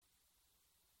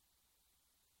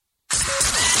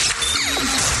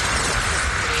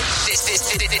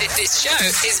This show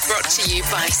is brought to you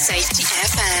by Safety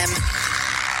FM.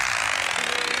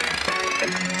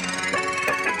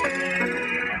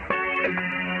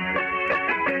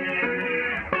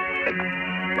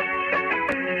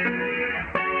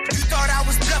 You thought I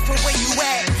was bluffing where you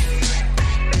at.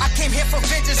 I came here for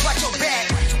vengeance, watch your back.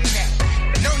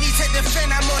 No need to defend,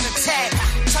 I'm on attack.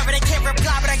 Sorry they can't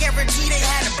reply, but I guarantee they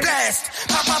had a blast.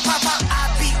 Pop, pop, pop, pop,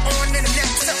 I be on the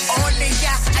next to on the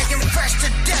yacht. I am fresh to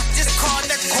death, just call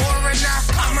the coroner.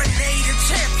 I'm a native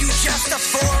champ, you just a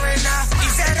foreigner.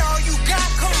 Is that all you got?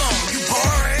 Come on, you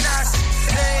boring us.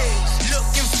 Hey,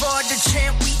 looking for the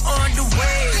champ, we on the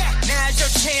way. Now's your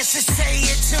chance to say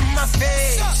it to my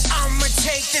face. I'ma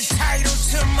take the title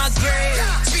to my grave.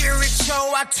 Spirit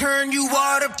show, I turn you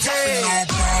all to pay. I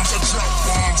drop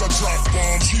bombs.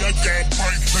 Yeah, I got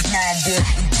bite like Mambo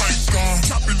and Python.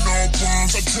 Dropping all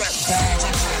bombs, I drop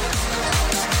bombs.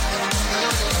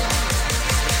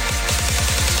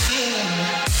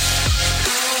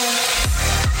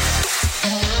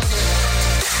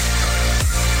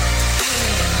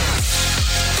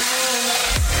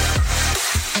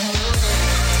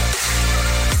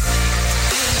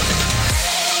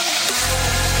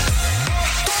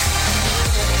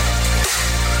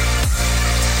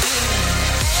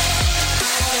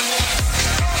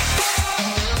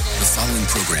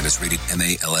 Program is rated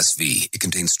MA-LSV. It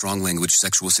contains strong language,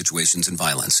 sexual situations, and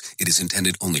violence. It is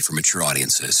intended only for mature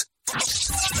audiences.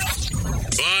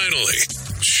 Finally,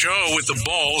 show with the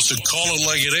balls to call it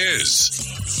like it is.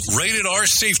 Rated R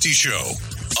Safety Show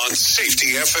on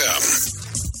Safety FM.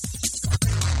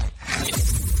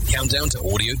 Countdown to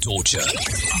audio torture.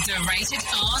 The Rated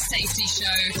R Safety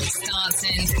Show starts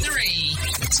in 3,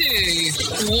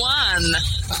 2, 1.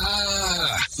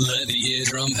 Let the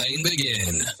eardrum pain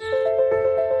begin.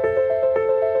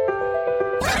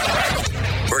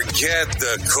 Forget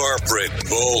the corporate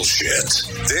bullshit.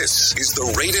 This is the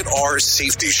Rated R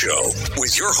Safety Show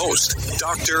with your host,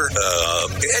 Dr.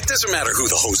 It doesn't matter who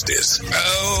the host is.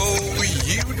 Oh,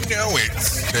 you know it.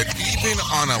 That even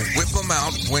on a Whip 'em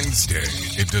Out Wednesday,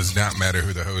 it does not matter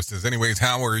who the host is. Anyways,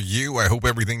 how are you? I hope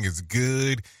everything is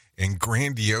good and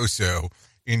grandioso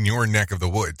in your neck of the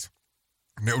woods.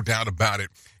 No doubt about it.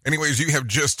 Anyways, you have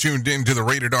just tuned in to the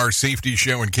Rated R Safety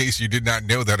Show in case you did not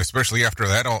know that, especially after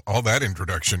that all that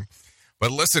introduction.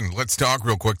 But listen, let's talk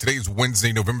real quick. Today is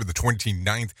Wednesday, November the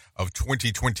 29th of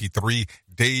 2023,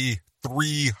 day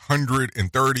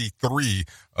 333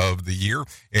 of the year,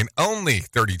 and only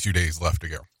 32 days left to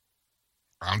go.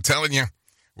 I'm telling you,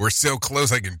 we're so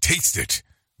close I can taste it.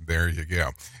 There you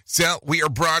go. So we are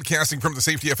broadcasting from the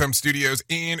Safety FM studios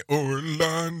in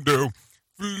Orlando,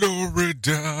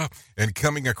 Florida, and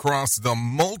coming across the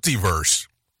multiverse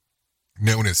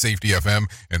known as Safety FM,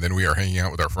 and then we are hanging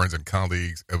out with our friends and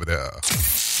colleagues over there.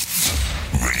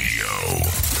 Radio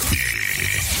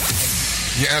Big.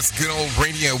 Yes, good old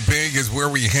Radio Big is where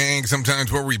we hang,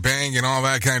 sometimes where we bang, and all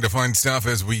that kind of fun stuff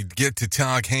as we get to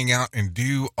talk, hang out, and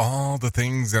do all the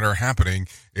things that are happening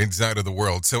inside of the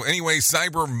world. So anyway,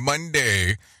 Cyber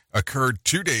Monday occurred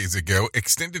 2 days ago.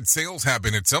 Extended sales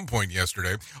happened at some point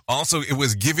yesterday. Also, it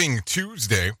was Giving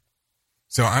Tuesday.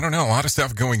 So I don't know, a lot of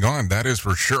stuff going on, that is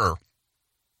for sure.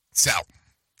 So,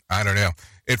 I don't know.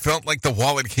 It felt like the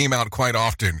wallet came out quite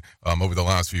often over the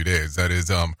last few days. That is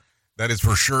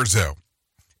for sure so.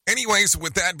 Anyways,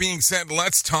 with that being said,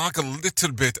 let's talk a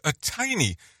little bit, a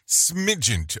tiny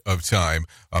smidgen of time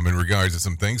in regards to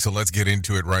some things. So let's get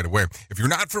into it right away. If you're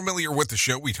not familiar with the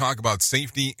show, we talk about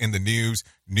safety in the news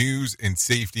and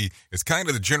safety. It's kind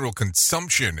of the general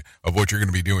consumption of what you're going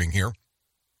to be doing here.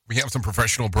 We have some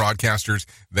professional broadcasters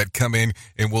that come in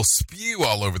and will spew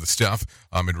all over the stuff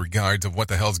in regards of what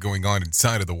the hell's going on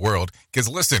inside of the world. Because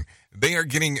listen, they are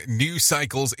getting news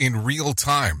cycles in real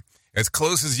time, as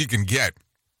close as you can get.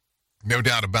 No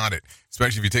doubt about it,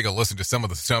 especially if you take a listen to some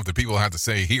of the stuff that people have to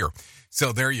say here.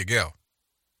 So there you go.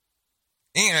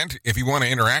 And if you want to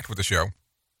interact with the show,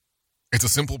 it's a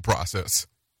simple process.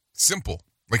 Simple,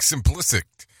 like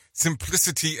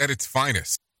simplicity at its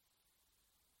finest.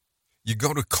 You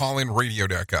go to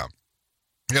callinradio.com.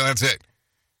 Yeah, that's it.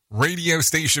 Radio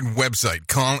station website,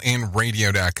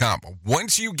 callinradio.com.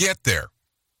 Once you get there,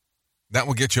 that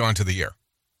will get you onto the air.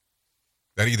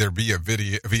 That either be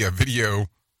via video,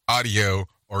 audio,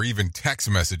 or even text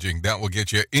messaging. That will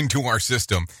get you into our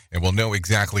system, and we'll know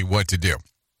exactly what to do.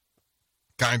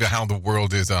 Kind of how the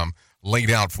world is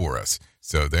laid out for us.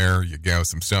 So there you go,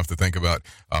 some stuff to think about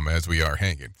as we are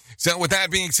hanging. So with that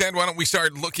being said, why don't we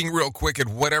start looking real quick at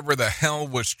whatever the hell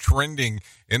was trending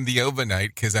in the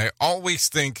overnight, because I always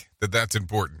think that that's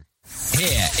important.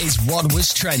 Here is what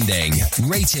was trending.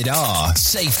 Rated R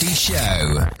Safety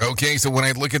Show. Okay, so when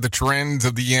I look at the trends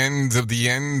of the ends of the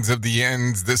ends of the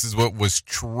ends, this is what was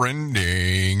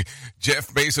trending. Jeff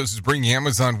Bezos is bringing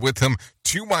Amazon with him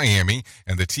to Miami,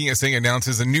 and the TSA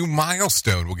announces a new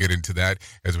milestone. We'll get into that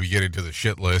as we get into the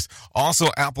shit list. Also,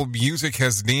 Apple Music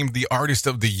has named the Artist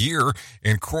of the Year,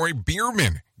 and Croy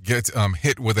Bierman gets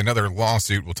hit with another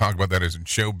lawsuit. We'll talk about that as in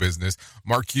show business.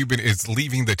 Mark Cuban is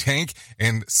leaving the tank,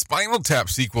 and Spinal Tap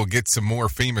sequel gets some more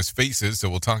famous faces, so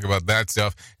we'll talk about that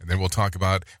stuff, and then we'll talk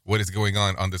about what is going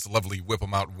on this lovely Whip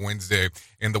 'em Out Wednesday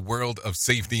in the world of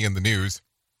safety in the news.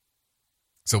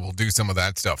 So we'll do some of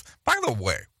that stuff. By the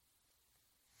way,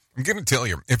 I'm going to tell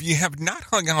you, if you have not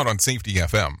hung out on Safety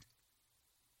FM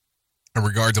in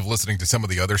regards of listening to some of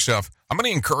the other stuff, I'm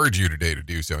going to encourage you today to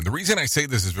do so. And the reason I say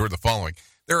this is for the following.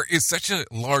 There is such a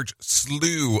large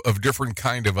slew of different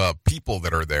kind of people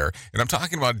that are there. And I'm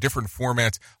talking about different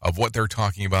formats of what they're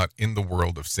talking about in the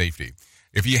world of safety.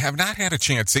 If you have not had a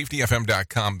chance,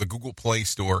 safetyfm.com, the Google Play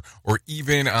Store, or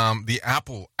even the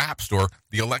Apple App Store,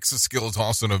 the Alexa skill is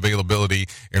also an availability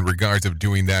in regards of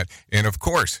doing that. And of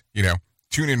course,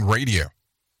 tune in radio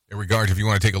in regards if you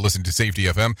want to take a listen to Safety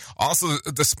FM. Also,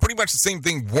 this pretty much the same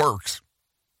thing works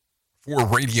for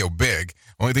Radio Big.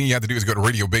 Only thing you have to do is go to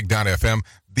radiobig.fm.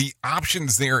 The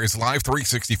options there is Live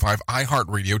 365,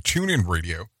 iHeartRadio, TuneIn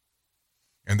Radio,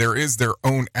 and there is their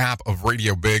own app of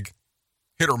Radio Big.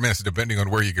 Hit or miss, depending on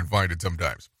where you can find it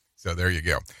sometimes. So there you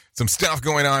go. Some stuff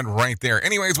going on right there.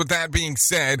 Anyways, with that being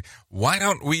said, why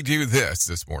don't we do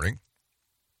this morning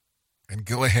and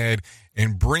go ahead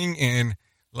and bring in,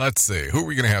 let's see, who are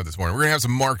we going to have this morning? We're going to have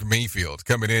some Mark Mayfield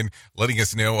coming in, letting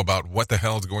us know about what the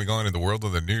hell is going on in the world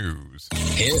of the news.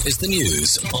 Here is the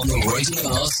news on the Rated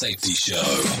R Safety Show.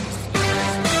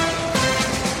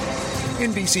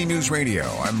 NBC News Radio,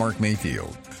 I'm Mark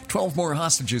Mayfield. 12 more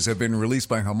hostages have been released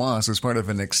by Hamas as part of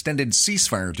an extended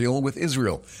ceasefire deal with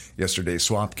Israel. Yesterday's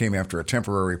swap came after a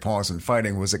temporary pause in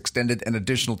fighting was extended an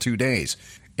additional 2 days.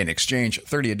 In exchange,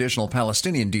 30 additional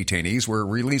Palestinian detainees were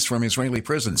released from Israeli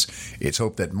prisons. It's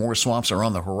hoped that more swaps are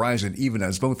on the horizon, even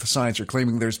as both sides are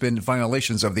claiming there's been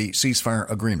violations of the ceasefire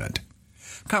agreement.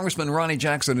 Congressman Ronnie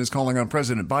Jackson is calling on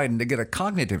President Biden to get a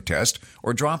cognitive test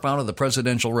or drop out of the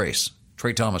presidential race.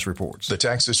 Trey Thomas reports. The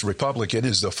Texas Republican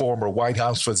is the former White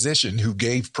House physician who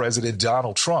gave President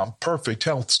Donald Trump perfect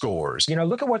health scores.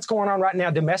 Look at what's going on right now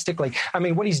domestically. I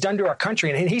mean, what he's done to our country,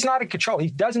 and he's not in control.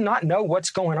 He does not know what's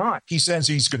going on. He says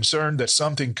he's concerned that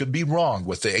something could be wrong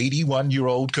with the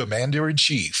 81-year-old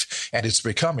commander-in-chief, and it's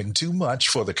becoming too much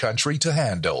for the country to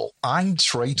handle. I'm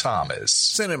Trey Thomas.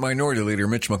 Senate Minority Leader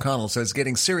Mitch McConnell says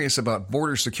getting serious about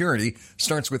border security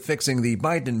starts with fixing the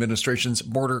Biden administration's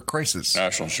border crisis.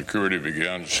 National security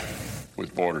begins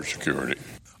with border security.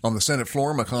 On the Senate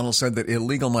floor, McConnell said that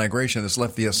illegal migration has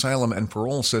left the asylum and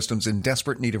parole systems in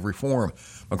desperate need of reform.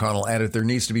 McConnell added there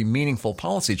needs to be meaningful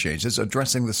policy changes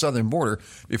addressing the southern border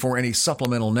before any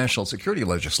supplemental national security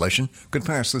legislation could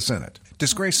pass the Senate.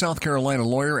 Disgraced South Carolina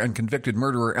lawyer and convicted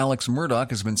murderer Alex Murdaugh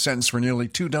has been sentenced for nearly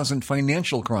 24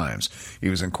 financial crimes. He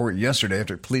was in court yesterday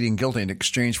after pleading guilty in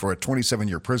exchange for a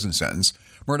 27-year prison sentence.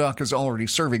 Murdaugh is already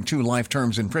serving 2 life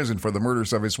terms in prison for the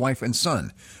murders of his wife and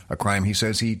son, a crime he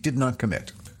says he did not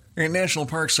commit. And National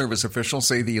Park Service officials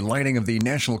say the lighting of the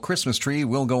National Christmas Tree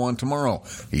will go on tomorrow.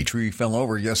 The tree fell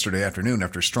over yesterday afternoon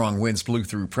after strong winds blew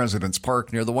through President's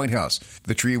Park near the White House.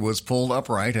 The tree was pulled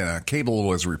upright and a cable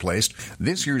was replaced.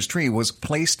 This year's tree was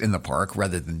placed in the park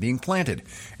rather than being planted,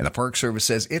 and the Park Service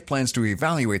says it plans to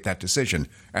evaluate that decision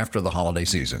after the holiday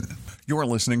season. You're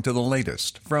listening to the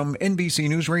latest from NBC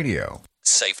News Radio.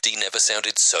 Safety never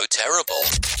sounded so terrible.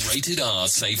 Rated R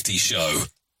Safety Show.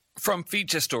 From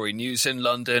Feature Story News in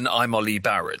London, I'm Ollie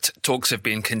Barrett. Talks have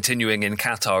been continuing in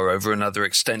Qatar over another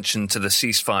extension to the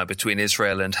ceasefire between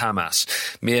Israel and Hamas.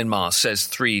 Myanmar says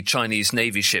 3 Chinese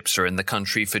Navy ships are in the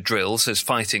country for drills as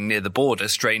fighting near the border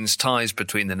strains ties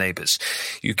between the neighbours.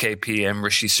 UK PM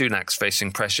Rishi Sunak's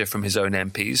facing pressure from his own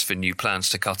MPs for new plans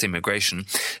to cut immigration.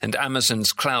 And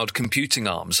Amazon's cloud computing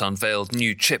arms unveiled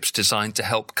new chips designed to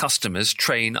help customers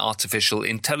train artificial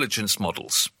intelligence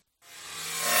models.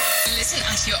 Listen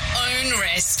at your own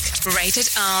risk. Rated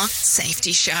R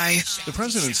Safety Show. The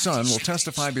president's son will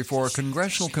testify before a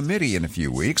congressional committee in a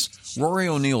few weeks. Rory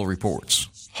O'Neill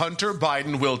reports. Hunter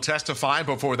Biden will testify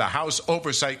before the House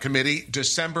Oversight Committee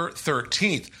December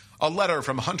 13th. A letter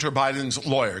from Hunter Biden's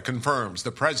lawyer confirms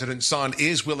the president's son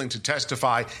is willing to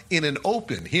testify in an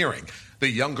open hearing. The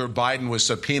younger Biden was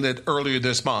subpoenaed earlier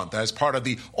this month as part of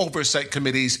the Oversight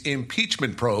Committee's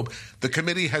impeachment probe. The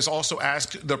committee has also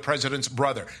asked the president's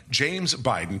brother, James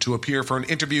Biden, to appear for an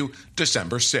interview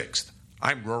December 6th.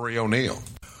 I'm Rory O'Neill.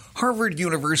 Harvard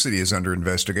University is under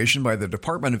investigation by the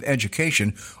Department of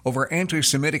Education over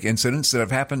anti-Semitic incidents that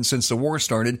have happened since the war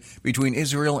started between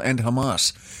Israel and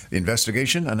Hamas. The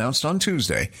investigation, announced on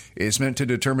Tuesday, is meant to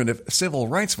determine if civil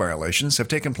rights violations have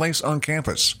taken place on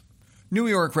campus. New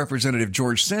York Representative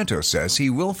George Santos says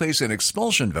he will face an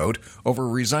expulsion vote over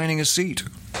resigning his seat.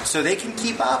 So they can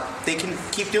keep up. They can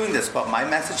keep doing this. But my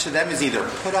message to them is either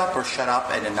put up or shut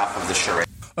up and enough of the charade.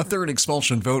 A third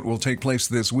expulsion vote will take place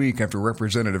this week after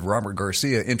Representative Robert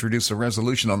Garcia introduced a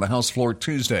resolution on the House floor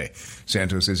Tuesday.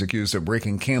 Santos is accused of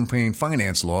breaking campaign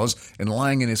finance laws and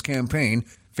lying in his campaign,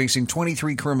 facing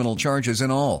 23 criminal charges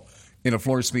in all. In a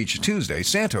floor speech Tuesday,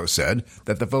 Santos said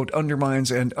that the vote undermines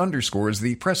and underscores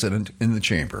the precedent in the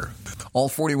chamber. All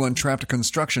 41 trapped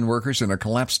construction workers in a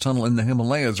collapsed tunnel in the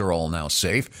Himalayas are all now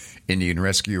safe. Indian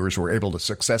rescuers were able to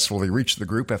successfully reach the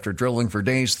group after drilling for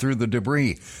days through the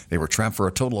debris. They were trapped for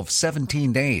a total of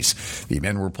 17 days. The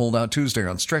men were pulled out Tuesday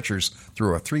on stretchers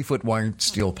through a 3-foot wide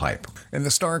steel pipe. And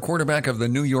the star quarterback of the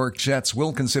New York Jets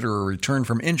will consider a return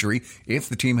from injury if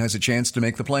the team has a chance to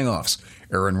make the playoffs.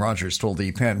 Aaron Rodgers told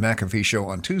the Pat McAfee show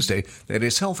on Tuesday that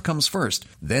his health comes first.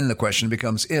 Then the question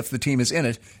becomes if the team is in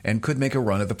it and could make a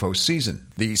run at the postseason.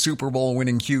 The Super Bowl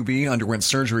winning QB underwent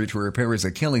surgery to repair his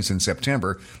Achilles in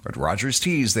September, but Rodgers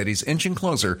teased that he's inching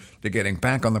closer to getting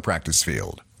back on the practice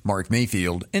field. Mark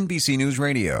Mayfield, NBC News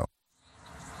Radio.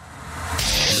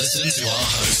 Listen to our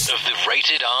host of the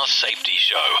Rated R Safety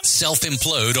Show.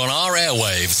 Self-implode on our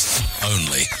airwaves.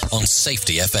 Only on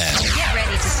Safety FM. Get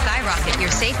ready to skyrocket your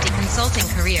safety consulting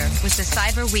career with the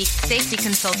Cyber Week Safety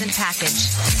Consultant Package.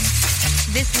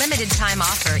 This limited time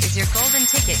offer is your golden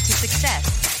ticket to success,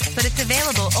 but it's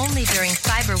available only during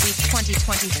Cyber Week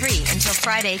 2023 until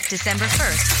Friday, December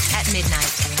 1st at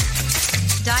midnight.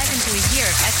 Dive into a year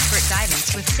of expert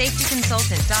guidance with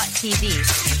safetyconsultant.tv,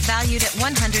 valued at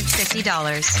 $150.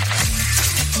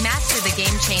 Master the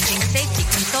game-changing Safety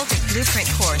Consultant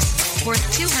Blueprint course, worth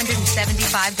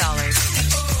 $275.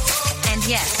 And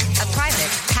yes, a private,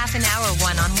 half-an-hour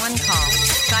one-on-one call,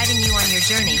 guiding you on your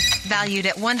journey, valued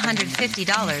at $150,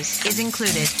 is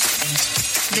included.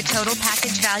 The total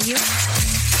package value?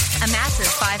 A massive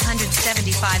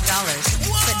 $575.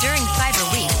 But during Cyber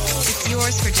Week, it's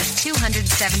yours for just $275.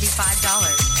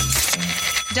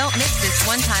 Don't miss this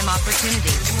one-time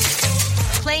opportunity.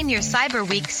 Claim your Cyber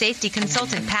Week Safety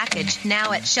Consultant Package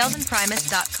now at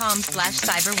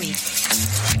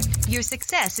sheldonprimus.com/cyberweek. Your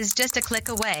success is just a click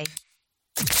away.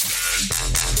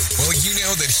 Well, you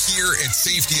know that here at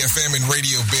Safety FM and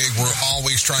Radio Big, we're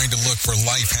always trying to look for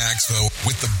life hacks, though.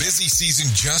 With the busy season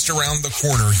just around the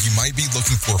corner, you might be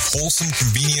looking for wholesome,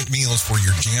 convenient meals for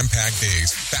your jam-packed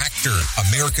days. Factor,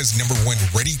 America's #1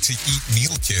 ready-to-eat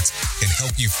meal kits, can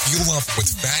help you fuel up with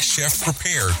fast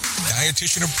chef-prepared,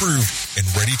 dietitian-approved, and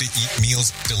ready-to-eat meals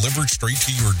delivered straight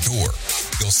to your door.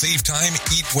 You'll save time,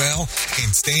 eat well, and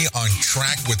stay on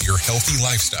track with your healthy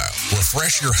lifestyle.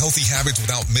 Refresh your healthy habits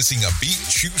without missing a beat.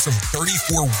 Choose from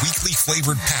 34 weekly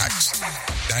flavored packs.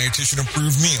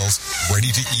 Dietitian-approved meals ready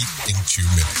to eat in 2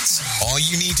 minutes. All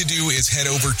you need to do is head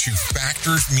over to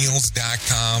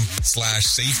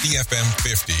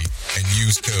factorsmeals.com/safetyfm50 and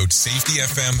use code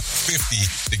safetyfm50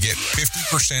 to get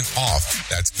 50% off.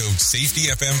 That's code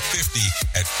safetyfm50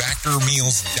 at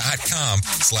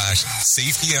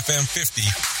factormeals.com/safetyfm50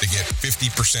 to get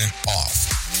 50% off.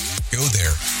 Go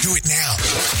there. Do it now.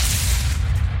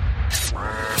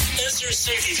 Is your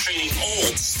safety training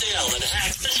old, stale, and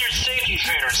hacked? Is your safety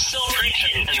trainer still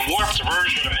preaching a warped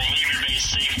version of behavior-based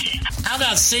safety? How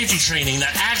about safety training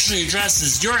that actually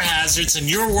addresses your hazards in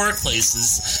your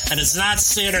workplaces and is not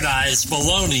standardized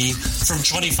baloney from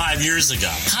 25 years ago?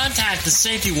 Contact the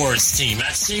Safety Wars team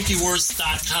at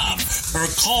safetywars.com or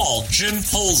call Jim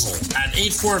Posel at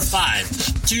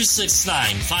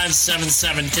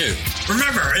 845-269-5772.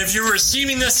 Remember, if you're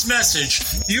receiving this message,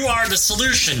 you are the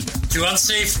solution to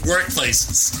unsafe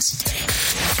workplaces.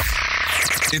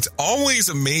 It's always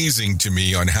amazing to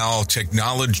me on how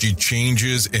technology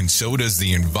changes, and so does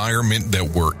the environment that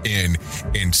we're in.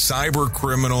 And cyber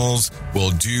criminals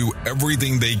will do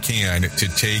everything they can to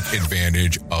take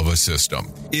advantage of a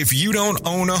system. If you don't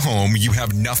own a home, you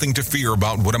have nothing to fear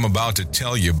about what I'm about to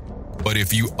tell you. But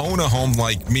if you own a home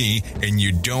like me and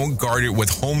you don't guard it with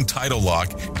home title lock,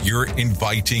 you're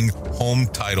inviting home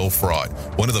title fraud.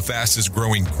 One of the fastest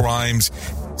growing crimes.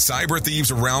 Cyber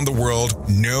thieves around the world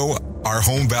know our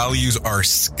home values are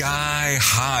sky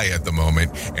high at the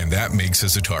moment, and that makes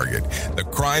us a target. The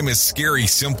crime is scary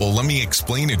simple. Let me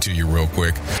explain it to you real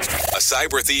quick. A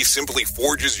cyber thief simply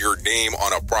forges your name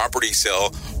on a property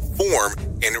sale form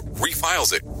and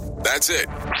refiles it. That's it.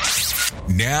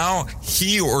 Now,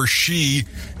 he or she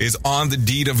is on the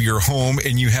deed of your home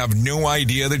and you have no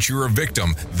idea that you're a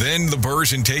victim. Then the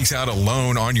person takes out a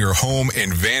loan on your home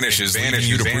and vanishes, leaving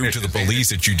you to prove to the police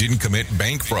that you didn't commit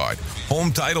bank fraud.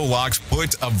 Home Title Locks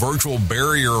puts a virtual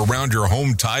barrier around your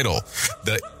home title.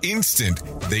 The instant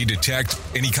they detect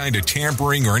any kind of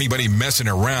tampering or anybody messing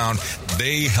around,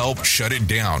 they help shut it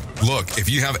down. Look, if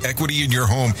you have equity in your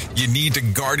home, you need to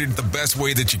guard it the best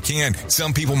way that you can.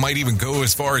 Some people might even go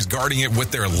as far as guarding it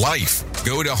with their life.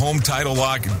 Go to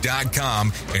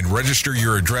HometitleLock.com and register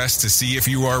your address to see if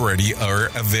you already are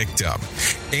a victim.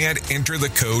 And enter the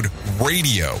code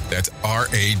RADIO. That's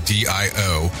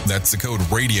RADIO. That's the code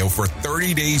RADIO for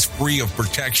 30 days free of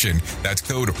protection. That's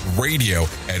code RADIO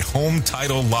at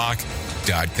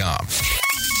HometitleLock.com.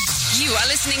 You are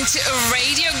listening to a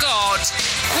radio god.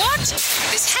 What?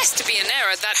 This has to be an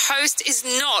error. That host is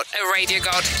not a radio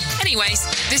god. Anyways,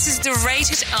 this is the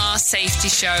Rated R Safety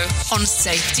Show on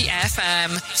Safety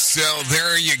FM. So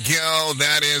there you go.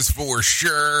 That is for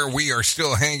sure. We are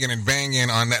still hanging and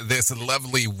banging on this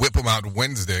lovely Whip 'em Out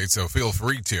Wednesday, so feel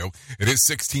free to. It is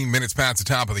 16 minutes past the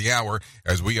top of the hour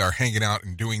as we are hanging out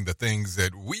and doing the things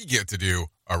that we get to do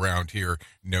around here,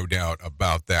 no doubt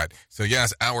about that. So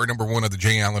yes, hour number 1 of the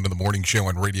Jay Allen in the Morning Show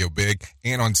on Radio Big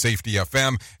and on Safety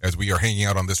FM as we are hanging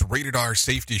out on this Rated R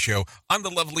Safety Show on the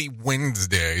lovely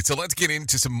Wednesday. So let's get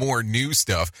into some more new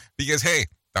stuff because, hey,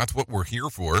 that's what we're here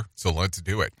for, so let's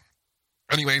do it.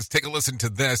 Anyways, take a listen to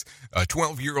this. A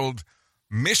 12-year-old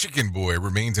Michigan boy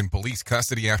remains in police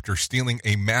custody after stealing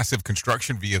a massive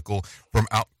construction vehicle from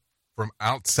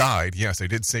outside, yes, I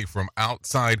did say from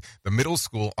outside the middle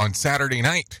school on Saturday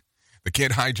night. The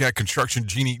kid hijacked Construction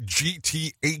Genie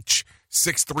GTH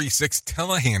 636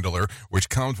 telehandler, which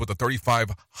comes with a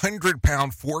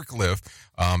 3,500-pound forklift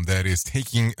that is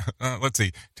taking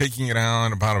it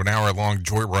on about an hour-long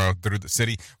joyride through the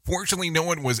city. Fortunately, no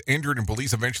one was injured, and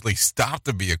police eventually stopped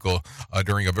the vehicle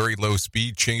during a very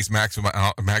low-speed chase,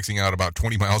 maxing out about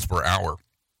 20 miles per hour.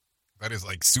 That is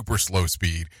like super slow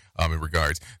speed in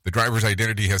regards. The driver's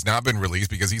identity has not been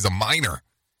released because he's a minor.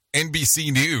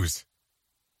 NBC News.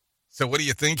 So what do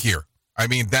you think here? I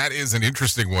mean, that is an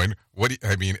interesting one.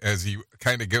 As you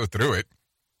kind of go through it,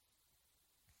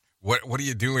 what are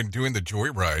you doing the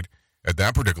joyride at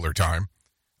that particular time?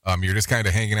 You're just kind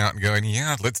of hanging out and going,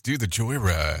 yeah, let's do the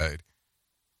joyride.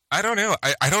 I don't know.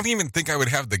 I don't even think I would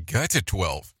have the guts at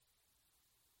 12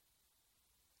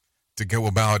 to go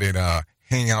about and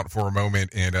hang out for a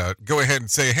moment and go ahead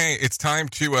and say, hey, it's time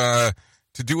to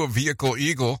do a vehicle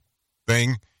eagle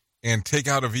thing and take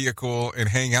out a vehicle and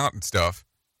hang out and stuff.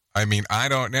 I mean, I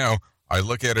don't know. I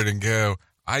look at it and go,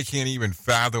 I can't even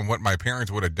fathom what my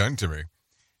parents would have done to me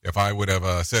if I would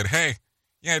have said, hey,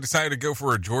 yeah, I decided to go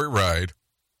for a joyride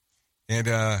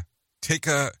and take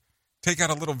out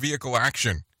a little vehicle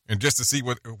action and just to see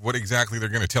what exactly they're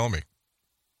going to tell me.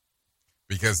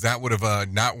 Because that would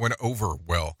have not went over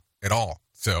well at all.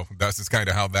 So that's just kind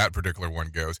of how that particular one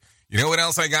goes. You know what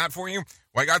else I got for you?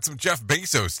 Well, I got some Jeff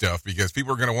Bezos stuff because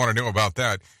people are going to want to know about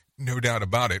that. No doubt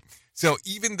about it. So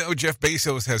even though Jeff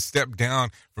Bezos has stepped down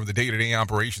from the day-to-day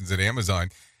operations at Amazon,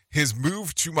 his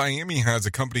move to Miami has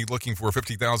a company looking for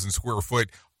 50,000 square foot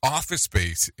office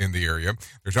space in the area.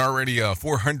 There's already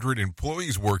 400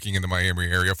 employees working in the Miami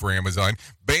area for Amazon.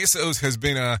 Bezos has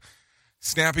been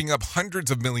snapping up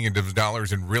hundreds of millions of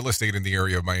dollars in real estate in the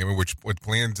area of Miami, with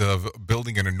plans of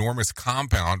building an enormous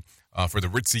compound for the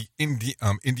ritzy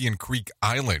Indian Creek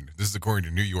Island. This is according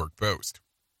to New York Post.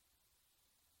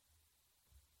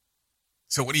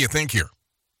 So what do you think here?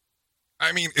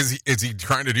 I mean, is he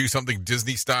trying to do something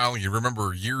Disney style? You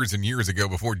remember years and years ago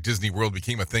before Disney World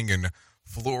became a thing in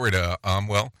Florida,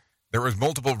 there was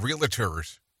multiple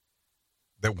realtors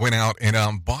that went out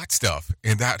and bought stuff,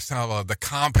 and that's how the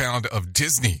compound of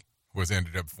Disney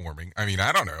ended up forming. I mean,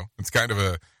 I don't know. It's kind of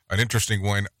an interesting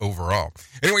one overall.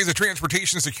 Anyways, the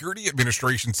Transportation Security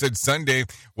Administration said Sunday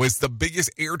was the biggest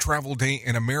air travel day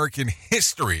in American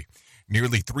history.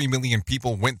 Nearly 3 million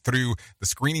people went through the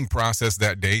screening process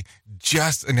that day,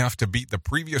 just enough to beat the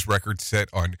previous record set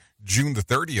on June the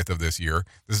 30th of this year.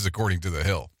 This is according to The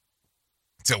Hill.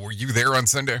 So were you there on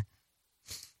Sunday?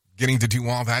 Getting to do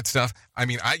all that stuff? I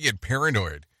mean, I get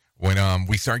paranoid when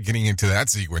we start getting into that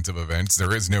sequence of events.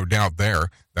 There is no doubt there.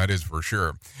 That is for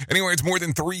sure. Anyway, it's more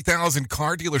than 3,000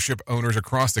 car dealership owners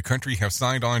across the country have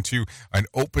signed on to an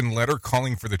open letter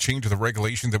calling for the change of the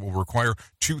regulations that will require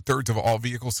 2/3 of all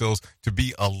vehicle sales to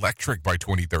be electric by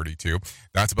 2032.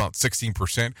 That's about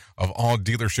 16% of all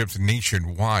dealerships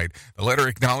nationwide. The letter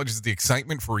acknowledges the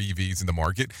excitement for EVs in the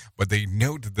market, but they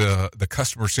note the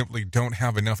customers simply don't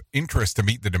have enough interest to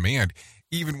meet the demand.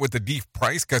 Even with the deep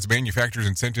price cuts, manufacturers'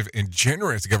 incentive, and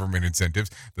generous government incentives,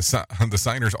 the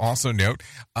signers also note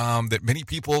that many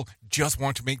people just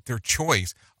want to make their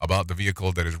choice about the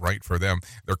vehicle that is right for them.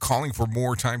 They're calling for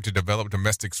more time to develop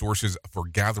domestic sources for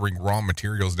gathering raw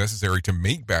materials necessary to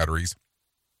make batteries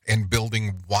and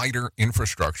building wider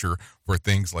infrastructure for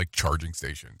things like charging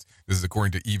stations. This is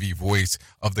according to EV Voice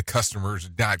of the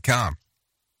Customers.com.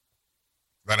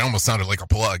 That almost sounded like a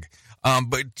plug.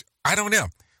 But I don't know.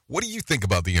 What do you think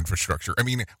about the infrastructure? I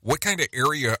mean, what kind of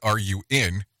area are you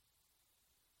in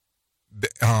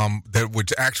that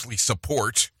would actually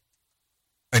support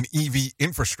an EV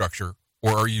infrastructure,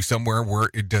 or are you somewhere where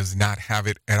it does not have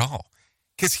it at all?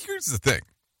 Because here's the thing.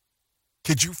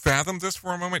 Could you fathom this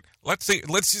for a moment? Let's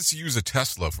just use a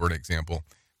Tesla for an example.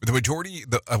 The majority,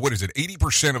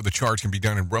 80% of the charge can be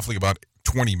done in roughly about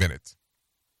 20 minutes.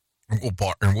 And we're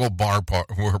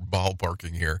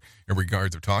ballparking here in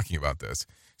regards of talking about this.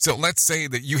 So let's say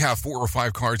that you have 4 or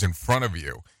 5 cars in front of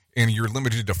you, and you're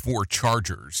limited to 4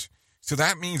 chargers. So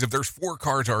that means if there's 4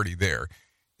 cars already there,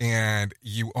 and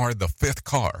you are the 5th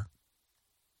car,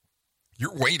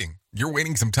 you're waiting. You're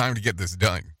waiting some time to get this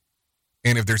done.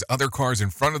 And if there's other cars in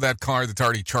front of that car that's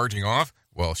already charging off,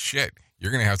 well, shit,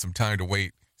 you're going to have some time to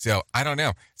wait. So I don't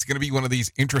know. It's going to be one of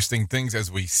these interesting things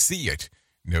as we see it.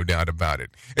 No doubt about it.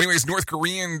 Anyways, North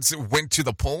Koreans went to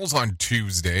the polls on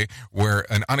Tuesday, where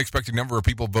an unexpected number of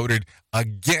people voted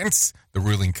against the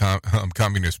ruling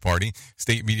Communist Party.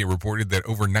 State media reported that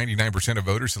over 99% of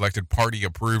voters selected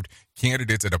party-approved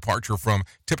candidates, a departure from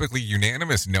typically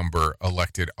unanimous number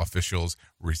elected officials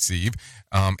receive.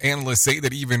 Analysts say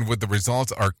that even with the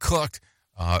results are cooked,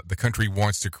 the country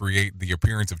wants to create the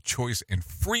appearance of choice and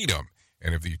freedom,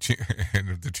 and of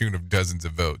the tune of dozens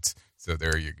of votes. So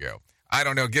there you go. I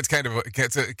don't know. It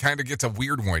gets a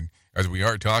weird one as we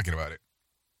are talking about it.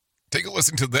 Take a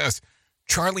listen to this.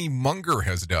 Charlie Munger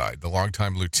has died. The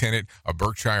longtime lieutenant of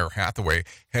Berkshire Hathaway,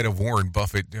 head of Warren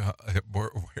Buffett.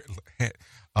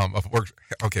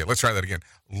 Okay, let's try that again.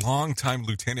 Longtime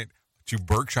lieutenant to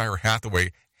Berkshire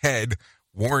Hathaway, head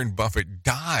Warren Buffett,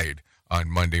 died on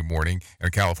Monday morning in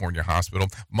a California hospital.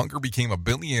 Munger became a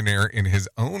billionaire in his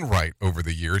own right over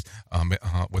the years,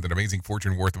 with an amazing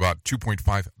fortune worth about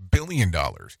 $2.5 billion.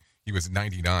 He was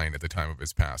 99 at the time of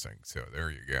his passing. So there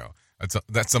you go.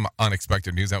 That's some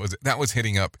unexpected news. That was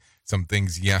hitting up some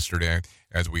things yesterday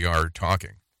as we are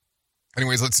talking.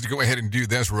 Anyways, let's go ahead and do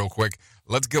this real quick.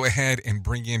 Let's go ahead and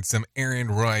bring in some Aaron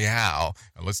Royale,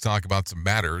 and let's talk about some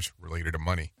matters related to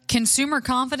money. Consumer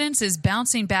confidence is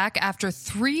bouncing back after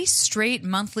 3 straight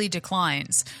monthly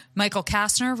declines. Michael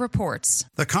Kastner reports.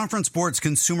 The Conference Board's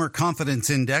Consumer Confidence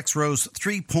Index rose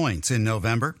 3 points in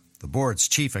November. The board's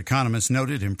chief economist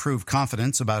noted improved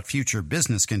confidence about future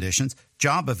business conditions,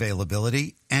 job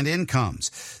availability, and incomes.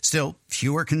 Still,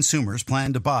 fewer consumers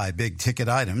plan to buy big-ticket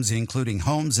items, including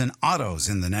homes and autos,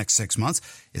 in the next 6 months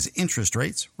as interest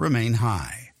rates remain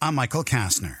high. I'm Michael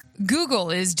Kastner. Google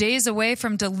is days away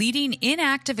from deleting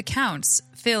inactive accounts.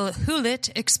 Phil Hewlett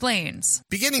explains.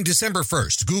 Beginning December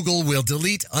 1st, Google will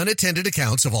delete unattended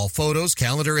accounts of all photos,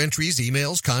 calendar entries,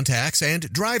 emails, contacts, and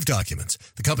Drive documents.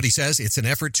 The company says it's an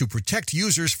effort to protect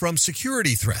users from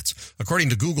security threats. According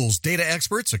to Google's data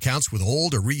experts, accounts with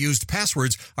old or reused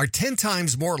passwords are 10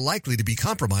 times more likely to be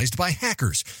compromised by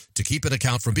hackers. To keep an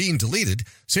account from being deleted,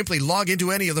 simply log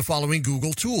into any of the following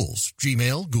Google tools: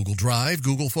 Gmail, Google Drive,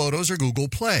 Google Photos, or Google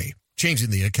Play. Changing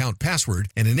the account password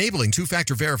and enabling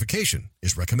 2-factor verification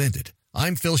is recommended.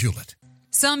 I'm Phil Hewlett.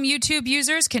 Some YouTube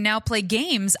users can now play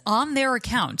games on their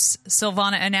accounts.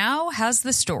 Silvana Anau has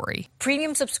the story.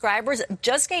 Premium subscribers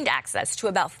just gained access to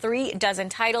about 3 dozen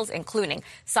titles, including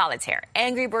Solitaire,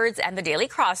 Angry Birds, and The Daily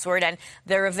Crossword, and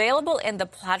they're available in the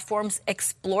platform's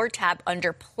Explore tab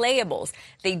under Playables.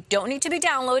 They don't need to be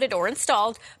downloaded or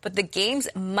installed, but the games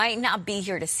might not be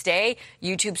here to stay.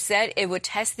 YouTube said it would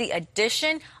test the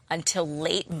addition until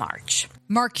late March.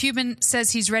 Mark Cuban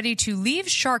says he's ready to leave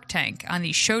Shark Tank. On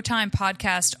the Showtime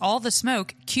podcast All the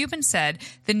Smoke, Cuban said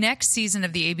the next season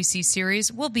of the ABC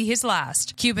series will be his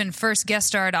last. Cuban first guest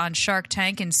starred on Shark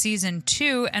Tank in season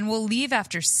 2 and will leave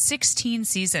after 16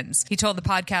 seasons. He told the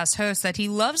podcast host that he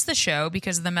loves the show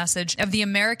because of the message of the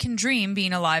American dream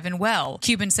being alive and well.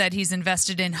 Cuban said he's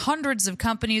invested in hundreds of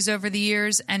companies over the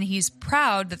years, and he's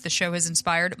proud that the show has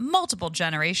inspired multiple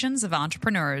generations of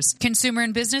entrepreneurs. Consumer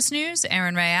and business news,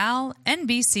 Aaron Royale,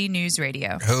 NBC News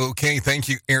Radio. Okay, thank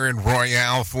you, Aaron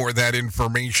Royale, for that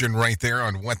information right there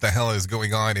on what the hell is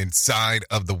going on inside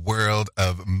of the world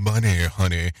of money,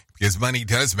 honey, because money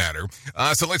does matter.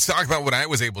 So let's talk about what I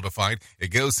was able to find. It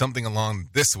goes something along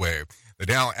this way. The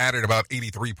Dow added about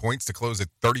 83 points to close at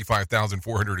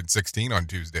 35,416 on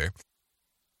Tuesday.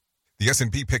 The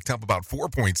S&P picked up about 4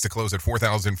 points to close at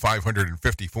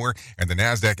 4,554, and the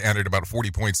NASDAQ added about 40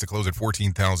 points to close at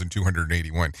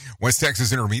 14,281. West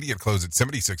Texas Intermediate closed at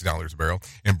 $76 a barrel,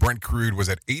 and Brent crude was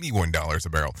at $81 a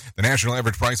barrel. The national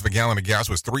average price of a gallon of gas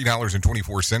was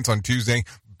 $3.24 on Tuesday.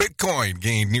 Bitcoin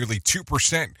gained nearly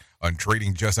 2% on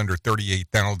trading just under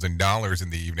 $38,000 in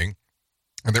the evening.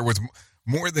 And there was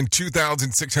more than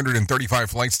 2,635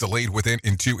 flights delayed within,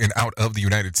 into, and out of the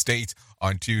United States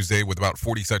on Tuesday, with about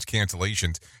 40 such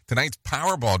cancellations. Tonight's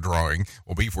Powerball drawing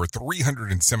will be for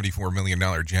 $374 million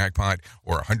jackpot,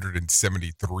 or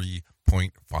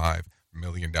 $173.5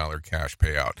 million cash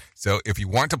payout. So if you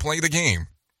want to play the game,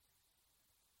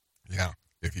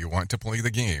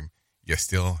 you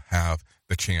still have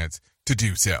the chance to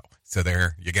do so. So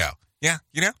there you go. Yeah,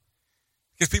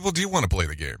 because people do want to play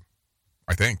the game.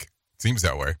 I think. Seems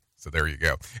that way. So there you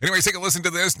go. Anyways, take a listen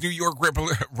to this. New York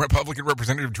Republican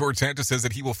Representative George Santos says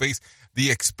that he will face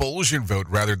the expulsion vote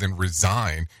rather than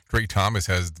resign. Trey Thomas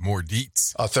has more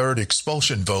deets. A third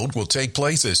expulsion vote will take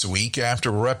place this week after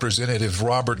Representative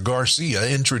Robert Garcia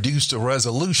introduced a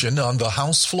resolution on the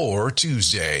House floor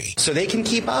Tuesday. So they can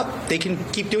keep up. They can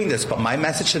keep doing this. But my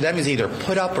message to them is either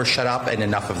put up or shut up, and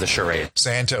enough of the charade.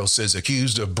 Santos is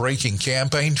accused of breaking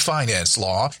campaign finance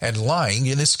law and lying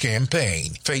in his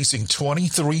campaign, facing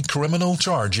 23 criminal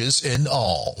charges in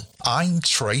all. I'm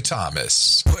Trey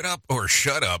Thomas. Put up or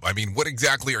shut up? I mean, what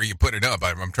exactly are you putting up?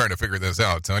 I'm trying to figure this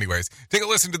out. So anyways, take a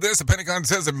listen to this. The Pentagon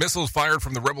says that missiles fired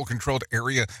from the rebel-controlled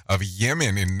area of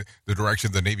Yemen in the direction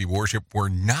of the Navy warship were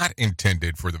not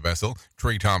intended for the vessel.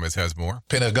 Trey Thomas has more.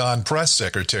 Pentagon Press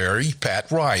Secretary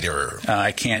Pat Ryder.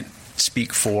 I can't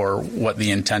speak for what the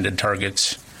intended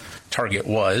target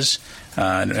was,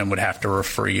 and would have to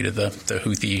refer you to the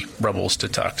Houthi rebels to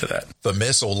talk to that. The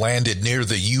missile landed near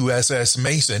the USS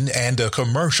Mason and a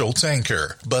commercial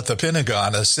tanker, but the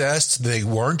Pentagon assessed they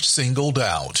weren't singled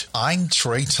out. I'm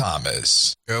Trey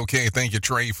Thomas. Okay, thank you,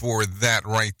 Trey, for that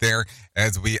right there.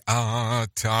 As we are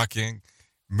talking,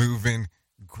 moving,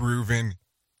 grooving,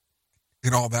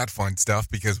 and all that fun stuff,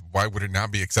 because why would it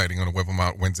not be exciting on a Whip 'em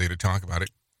Out Wednesday to talk about it?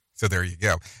 So there you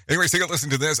go. Anyways, take a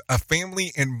listen to this. A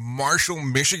family in Marshall,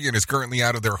 Michigan is currently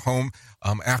out of their home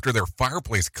after their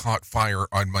fireplace caught fire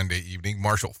on Monday evening.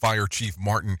 Marshall Fire Chief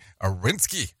Martin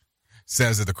Arinsky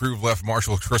says that the crew left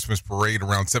Marshall's Christmas parade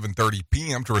around 7:30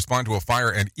 p.m. to respond to a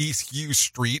fire at East Hughes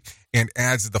Street, and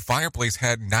adds that the fireplace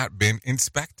had not been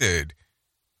inspected.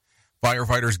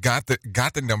 Firefighters got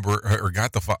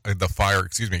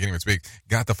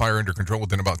the fire under control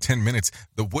within about 10 minutes.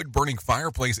 The wood-burning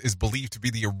fireplace is believed to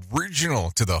be the original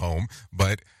to the home,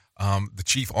 but the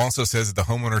chief also says that the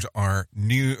homeowners are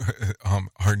new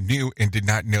and did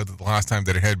not know that the last time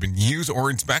that it had been used or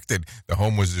inspected. The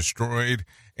home was destroyed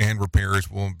and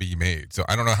repairs will be made. So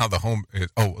I don't know how the home is.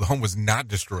 Oh, the home was not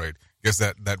destroyed. I guess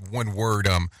that one word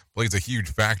plays a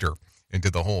huge factor into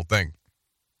the whole thing.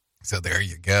 So there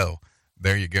you go.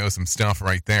 There you go, some stuff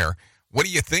right there. What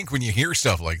do you think when you hear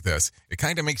stuff like this? It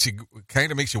kind of makes you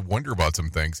wonder about some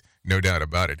things, no doubt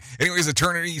about it. Anyways,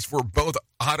 attorneys for both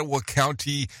Ottawa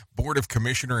County Board of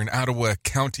Commissioner and Ottawa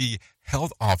County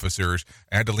Health Officers,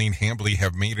 Adeline Hambley,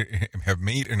 have made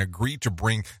and agreed to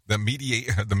bring the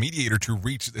mediator to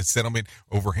reach a settlement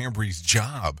over Hambley's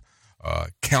job.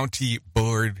 County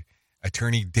Board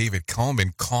Attorney David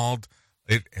Coleman called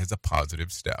it as a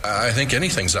positive step. I think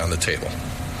anything's on the table.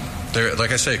 There,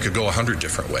 like I say, it could go 100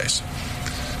 different ways.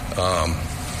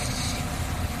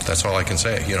 That's all I can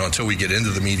say, until we get into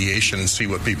the mediation and see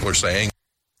what people are saying.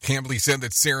 Hambley said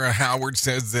that Sarah Howard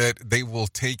says that they will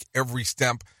take every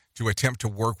step to attempt to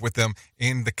work with them,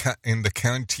 in the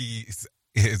county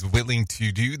is willing to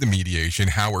do the mediation.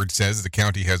 Howard says the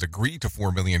county has agreed to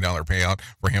 $4 million payout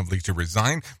for Hambley to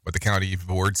resign, but the county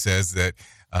board says that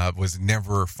was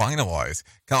never finalized.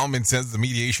 Coleman says the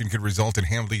mediation could result in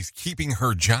Hambley's keeping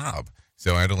her job.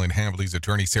 So Adeline Hambley's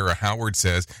attorney, Sarah Howard,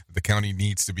 says the county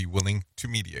needs to be willing to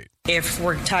mediate. If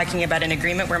we're talking about an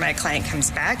agreement where my client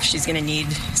comes back, she's going to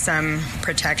need some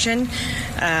protection,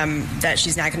 that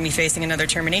she's not going to be facing another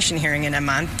termination hearing in a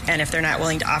month. And if they're not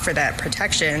willing to offer that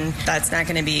protection, that's not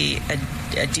going to be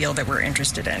a deal that we're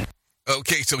interested in.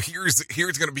 Okay, so here's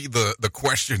going to be the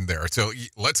question there. So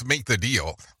let's make the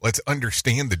deal. Let's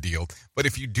understand the deal. But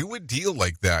if you do a deal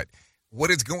like that, what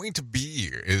it's going to be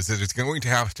is that it's going to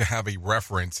have a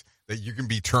reference that you can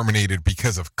be terminated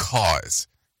because of cause.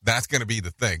 That's going to be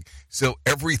the thing. So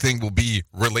everything will be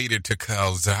related to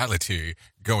causality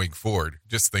going forward.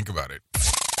 Just think about it.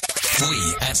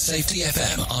 We at Safety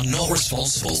FM are not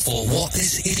responsible for what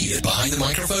this idiot behind the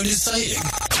microphone is saying.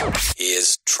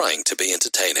 Here's trying to be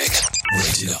entertaining.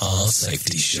 Rated R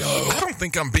Safety Show. I don't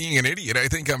think I'm being an idiot. I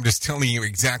think I'm just telling you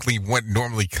exactly what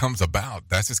normally comes about.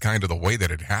 That's just kind of the way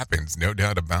that it happens, no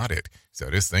doubt about it.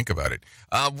 So just think about it.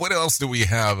 What else do we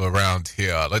have around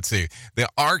here? Let's see. The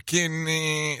Arkin,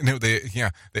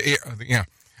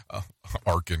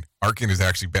 Arkin. Arkin is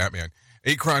actually Batman.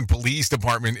 Akron Police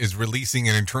Department is releasing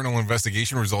an internal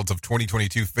investigation results of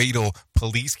 2022 fatal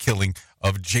police killing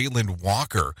of Jalen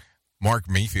Walker. Mark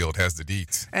Mayfield has the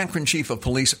deets. Akron Chief of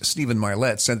Police Stephen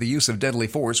Milet said the use of deadly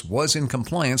force was in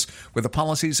compliance with the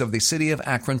policies of the City of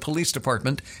Akron Police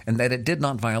Department and that it did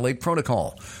not violate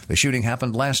protocol. The shooting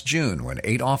happened last June when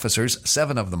 8 officers,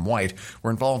 7 of them white,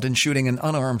 were involved in shooting an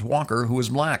unarmed Walker who was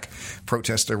black.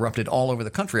 Protests erupted all over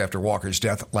the country after Walker's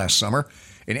death last summer.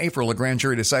 In April, a grand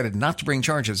jury decided not to bring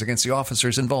charges against the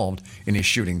officers involved in his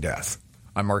shooting death.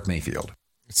 I'm Mark Mayfield.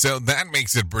 So that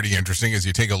makes it pretty interesting as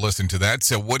you take a listen to that.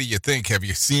 So what do you think? Have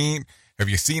you seen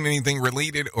anything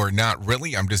related or not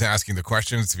really? I'm just asking the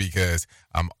questions because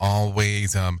I'm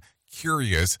always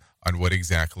curious on what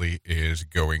exactly is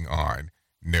going on.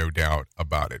 No doubt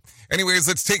about it. Anyways,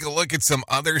 let's take a look at some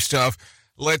other stuff.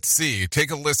 Let's see.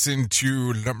 Take a listen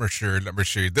to, let me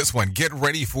share this one. Get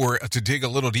ready to dig a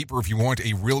little deeper if you want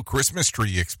a real Christmas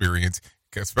tree experience,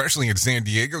 especially in San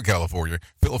Diego, California.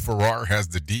 Phil Farrar has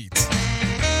the deets.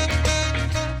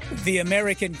 The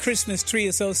American Christmas Tree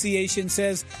Association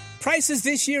says prices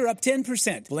this year up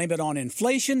 10%. Blame it on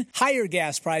inflation, higher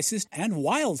gas prices, and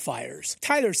wildfires.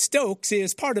 Tyler Stokes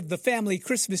is part of the family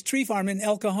Christmas tree farm in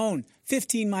El Cajon,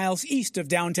 15 miles east of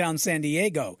downtown San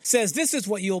Diego. Says this is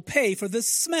what you'll pay for the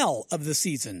smell of the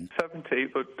season. 7 to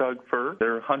 8 foot Doug fir.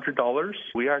 They're $100.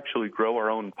 We actually grow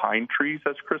our own pine trees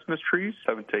as Christmas trees.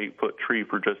 7 to 8 foot tree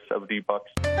for just $70.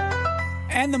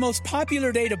 And the most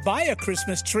popular day to buy a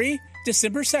Christmas tree,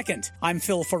 December 2nd. I'm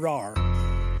Phil Farrar.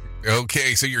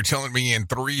 Okay, so you're telling me in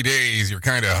 3 days you're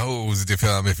kind of hosed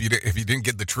if you didn't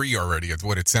get the tree already. It's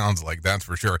what it sounds like, that's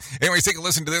for sure. Anyways, take a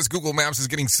listen to this. Google Maps is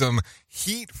getting some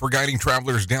heat for guiding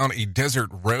travelers down a desert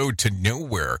road to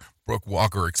nowhere. Brooke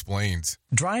Walker explains.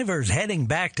 Drivers heading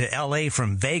back to L.A.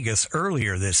 from Vegas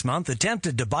earlier this month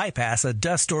attempted to bypass a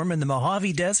dust storm in the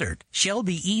Mojave Desert.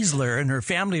 Shelby Easler and her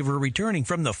family were returning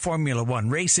from the Formula One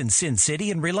race in Sin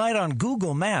City and relied on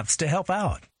Google Maps to help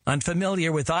out.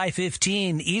 Unfamiliar with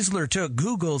I-15, Easler took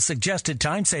Google's suggested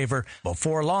time saver.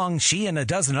 Before long, she and a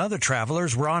dozen other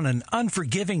travelers were on an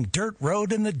unforgiving dirt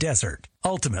road in the desert.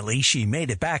 Ultimately, she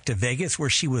made it back to Vegas where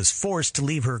she was forced to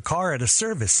leave her car at a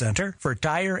service center for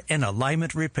tire and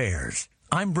alignment repairs.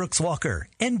 I'm Brooks Walker,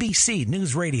 NBC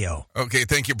News Radio. Okay,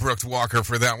 thank you, Brooks Walker,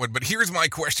 for that one. But here's my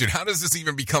question. How does this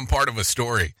even become part of a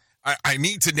story? I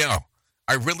need to know.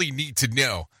 I really need to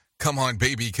know. Come on,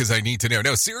 baby, because I need to know.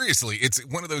 No, seriously, it's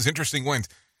one of those interesting ones.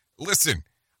 Listen,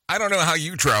 I don't know how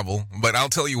you travel, but I'll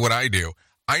tell you what I do.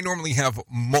 I normally have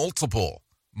multiple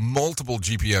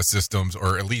GPS systems,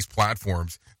 or at least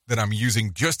platforms, that I'm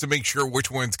using just to make sure which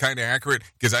one's kind of accurate,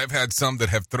 because I've had some that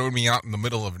have thrown me out in the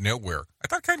middle of nowhere. I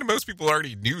thought kind of most people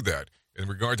already knew that in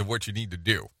regards to what you need to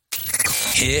do.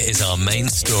 Here is our main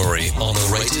story on the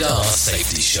Rated R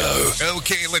Safety Show.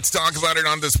 Okay, let's talk about it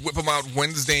on this Whip 'em Out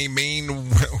Wednesday main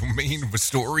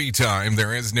story time.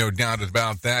 There is no doubt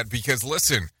about that, because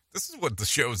listen, this is what the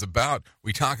show is about.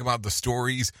 We talk about the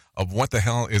stories of what the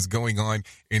hell is going on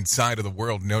inside of the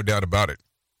world, no doubt about it.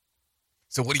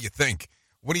 So what do you think?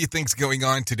 What do you think's going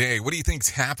on today? What do you think's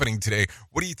happening today?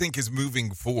 What do you think is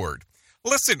moving forward?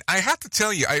 Listen, I have to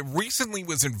tell you, I recently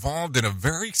was involved in a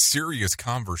very serious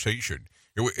conversation.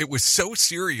 It was so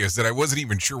serious that I wasn't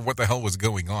even sure what the hell was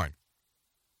going on.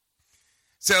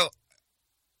 So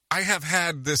I have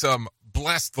had this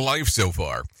blessed life so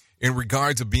far in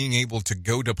regards of being able to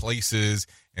go to places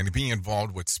and being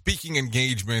involved with speaking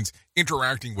engagements,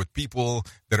 interacting with people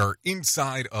that are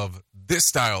inside of this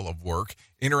style of work,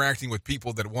 interacting with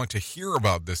people that want to hear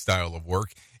about this style of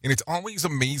work. And it's always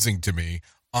amazing to me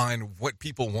on what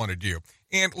people want to do.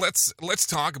 And let's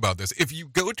talk about this. If you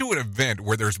go to an event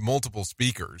where there's multiple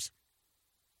speakers,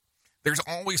 there's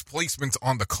always placements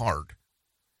on the card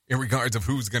in regards of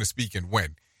who's going to speak and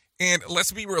when. And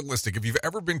let's be realistic. If you've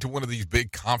ever been to one of these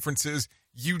big conferences,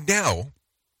 you know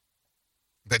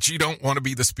that you don't want to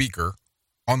be the speaker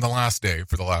on the last day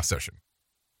for the last session.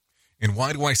 And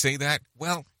why do I say that?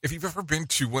 Well, if you've ever been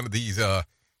to one of these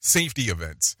safety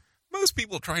events, most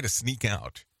people try to sneak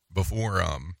out before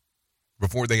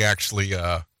they actually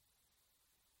are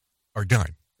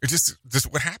done. It's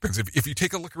just what happens. If you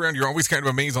take a look around, you're always kind of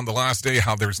amazed on the last day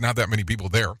how there's not that many people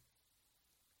there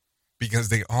because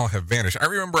they all have vanished. I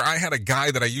remember I had a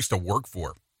guy that I used to work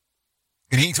for,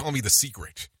 and he told me the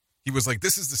secret. He was like,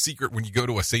 this is the secret when you go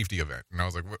to a safety event. And I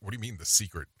was like, what do you mean the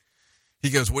secret? He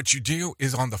goes, what you do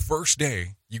is on the first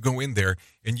day, you go in there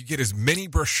and you get as many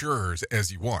brochures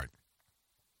as you want.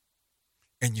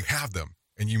 And you have them.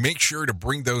 And you make sure to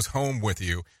bring those home with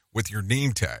you with your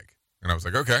name tag. And I was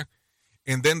like, okay.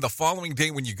 And then the following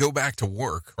day when you go back to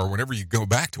work, or whenever you go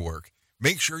back to work,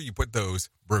 make sure you put those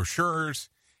brochures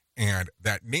and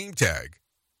that name tag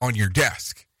on your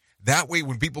desk. That way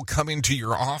when people come into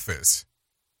your office,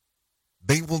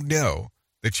 they will know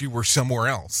that you were somewhere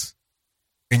else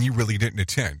and you really didn't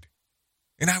attend.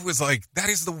 And I was like, that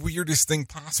is the weirdest thing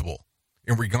possible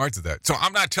in regards to that. So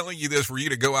I'm not telling you this for you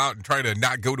to go out and try to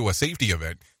not go to a safety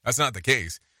event. That's not the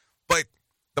case. But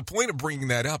the point of bringing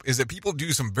that up is that people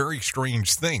do some very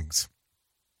strange things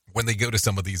when they go to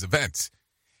some of these events.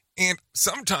 And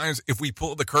sometimes if we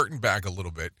pull the curtain back a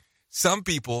little bit, some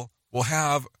people will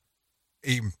have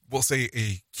we'll say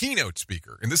a keynote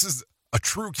speaker. And this is a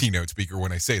true keynote speaker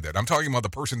when I say that. I'm talking about the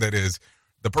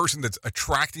person that's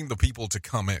attracting the people to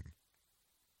come in.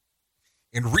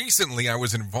 And recently I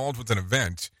was involved with an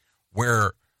event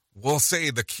where we'll say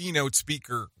the keynote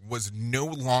speaker was no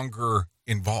longer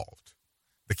involved.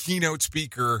 The keynote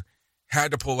speaker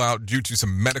had to pull out due to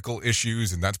some medical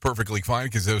issues, and that's perfectly fine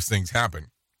because those things happen.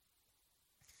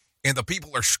 And the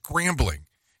people are scrambling,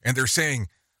 and they're saying,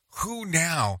 who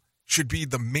now should be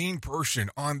the main person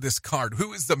on this card?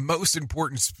 Who is the most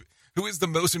important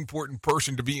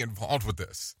person to be involved with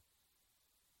this?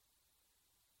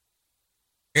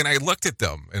 And I looked at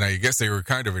them, and I guess they were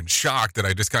kind of in shock that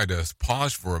I just kind of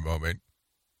paused for a moment.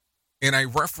 And I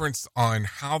referenced on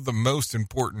how the most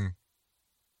important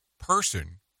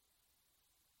person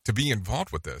to be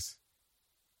involved with this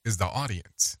is the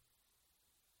audience.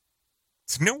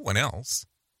 It's no one else.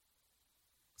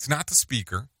 It's not the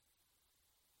speaker.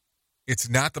 It's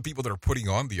not the people that are putting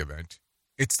on the event.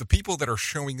 It's the people that are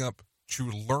showing up to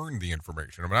learn the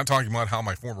information. I'm not talking about how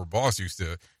my former boss used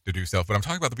to do stuff, but I'm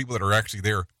talking about the people that are actually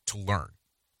there to learn.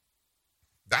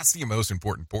 That's the most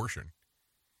important portion.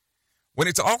 When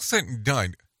it's all said and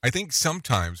done, I think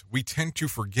sometimes we tend to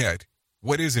forget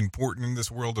what is important in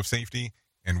this world of safety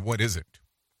and what isn't.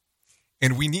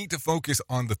 And we need to focus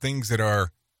on the things that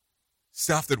are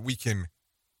stuff that we can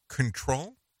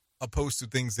control opposed to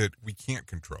things that we can't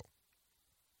control.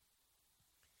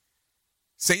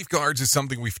 Safeguards is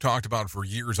something we've talked about for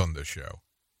years on this show,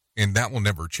 and that will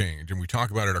never change. And we talk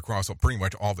about it across pretty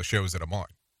much all the shows that I'm on.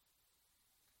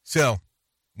 So,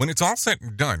 when it's all said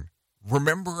and done,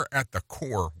 remember at the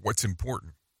core what's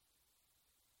important.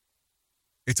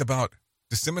 It's about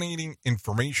disseminating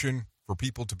information for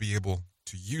people to be able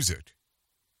to use it.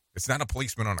 It's not a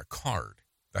placement on a card.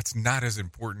 That's not as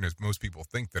important as most people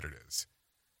think that it is.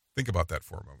 Think about that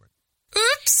for a moment.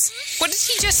 Oops! What did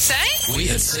he just say? We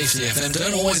at Safety FM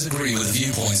don't always agree with the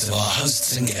viewpoints of our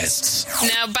hosts and guests.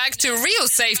 Now back to real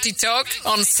safety talk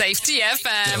on Safety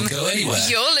FM. Don't go anywhere.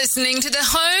 You're listening to the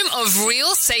home of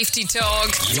real safety talk.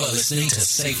 You are listening to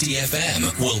Safety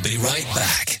FM. We'll be right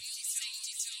back.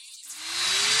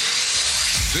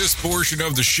 This portion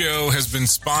of the show has been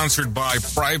sponsored by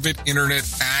Private Internet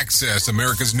Access,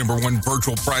 America's #1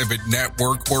 virtual private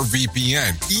network, or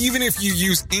VPN. Even if you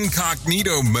use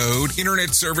incognito mode, internet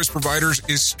service providers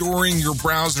is storing your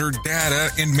browser data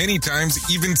and many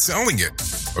times even selling it.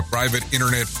 But Private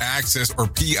Internet Access, or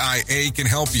PIA, can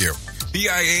help you.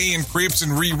 PIA encrypts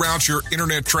and reroutes your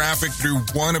internet traffic through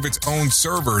one of its own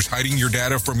servers, hiding your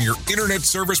data from your internet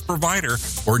service provider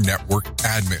or network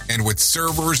admin. And with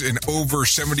servers in over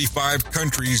 75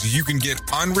 countries, you can get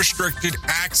unrestricted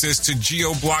access to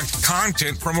geo-blocked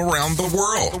content from around the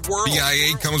world.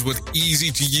 PIA comes with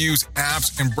easy-to-use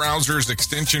apps and browsers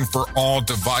extension for all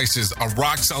devices, a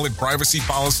rock-solid privacy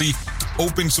policy,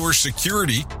 open-source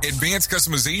security, advanced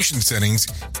customization settings,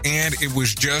 and it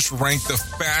was just ranked the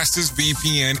fastest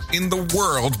VPN in the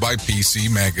world by PC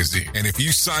Magazine. And if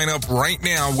you sign up right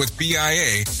now with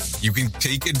PIA, you can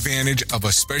take advantage of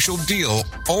a special deal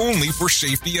only for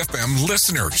Safety FM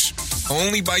listeners.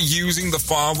 Only by using the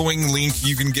following link,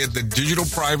 you can get the digital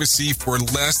privacy for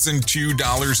less than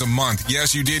 $2 a month.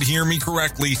 Yes, you did hear me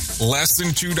correctly. Less than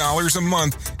 $2 a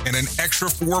month and an extra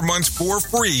 4 months for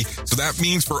free. So that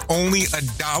means for only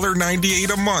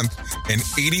 $1.98 a month and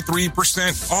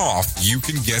 83% off, you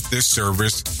can get this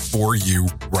service for you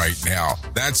right now.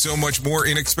 That's so much more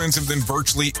inexpensive than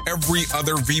virtually every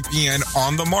other VPN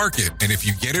on the market. And if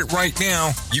you get it right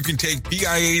now, you can take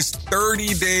PIA's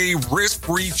 30-day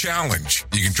risk-free challenge.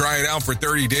 You can try it out for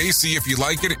 30 days, see if you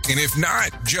like it, and if not,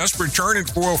 just return it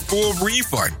for a full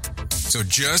refund. So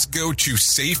just go to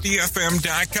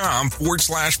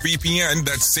safetyfm.com/VPN.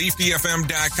 That's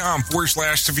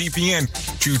safetyfm.com/VPN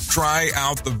to try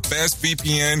out the best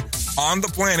VPN on the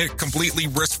planet, completely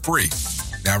risk-free.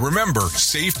 Now remember,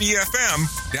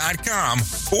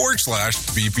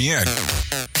 safetyfm.com/VPN.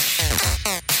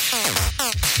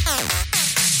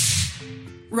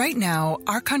 Right now,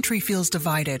 our country feels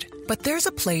divided, but there's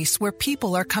a place where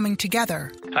people are coming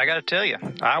together. I gotta tell you,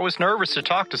 I was nervous to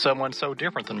talk to someone so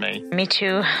different than me. Me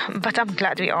too, but I'm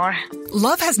glad we are.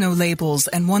 Love Has No Labels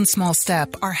and One Small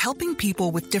Step are helping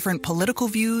people with different political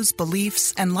views,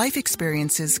 beliefs, and life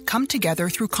experiences come together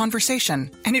through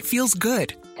conversation, and it feels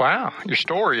good. Wow, your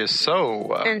story is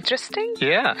so... Interesting?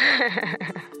 Yeah.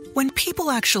 When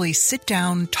people actually sit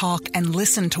down, talk, and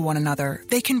listen to one another,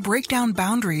 they can break down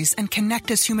boundaries and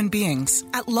connect as human beings.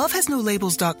 At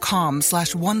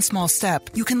lovehasnolabels.com/onesmallstep,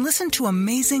 you can listen to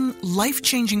amazing,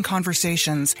 life-changing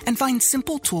conversations and find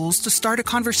simple tools to start a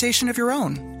conversation of your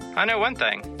own. I know one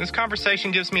thing. This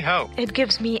conversation gives me hope. It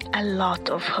gives me a lot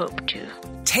of hope, too.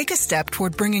 Take a step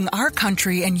toward bringing our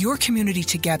country and your community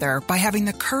together by having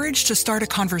the courage to start a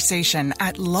conversation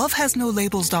at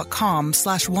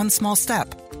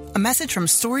lovehasnolabels.com/onesmallstep. A message from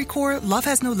StoryCorps, Love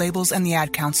Has No Labels, and the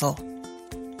Ad Council.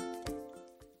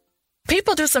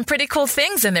 People do some pretty cool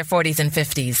things in their 40s and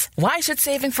 50s. Why should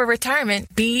saving for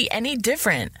retirement be any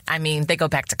different? I mean, they go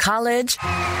back to college,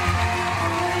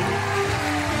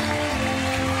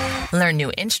 learn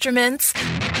new instruments,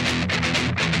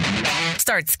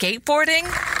 start skateboarding.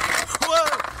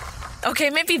 Whoa!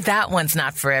 Okay, maybe that one's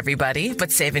not for everybody,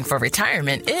 but saving for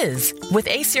retirement is. With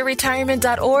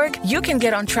aceyourretirement.org, you can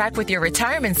get on track with your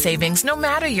retirement savings no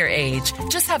matter your age.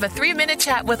 Just have a 3-minute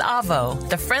chat with Avo,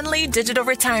 the friendly digital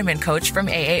retirement coach from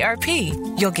AARP.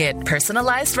 You'll get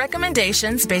personalized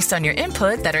recommendations based on your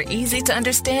input that are easy to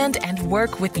understand and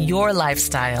work with your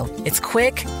lifestyle. It's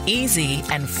quick, easy,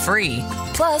 and free.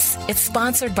 Plus, it's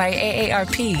sponsored by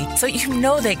AARP, so you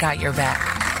know they got your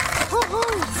back.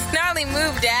 Gnarly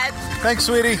move, Dad. Thanks,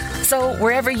 sweetie. So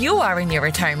wherever you are in your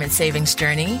retirement savings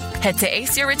journey, head to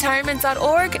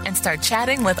aceyourretirement.org and start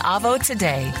chatting with Avo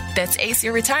today. That's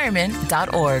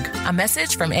aceyourretirement.org. A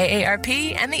message from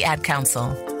AARP and the Ad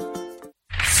Council.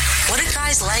 What do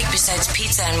guys like besides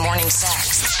pizza and morning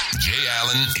sex? Jay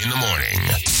Allen in the morning.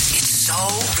 It's so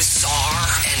bizarre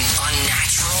and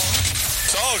unnatural.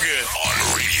 It's all good on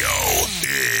Radio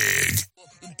Big.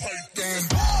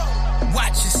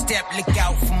 Watch your step, look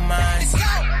out for mine.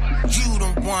 You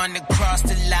don't want to cross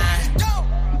the line.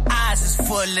 Eyes is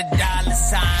full of dollar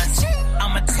signs.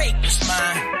 I'ma take what's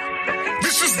mine.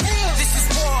 This is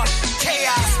war,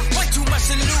 chaos. Way too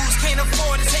much to lose, can't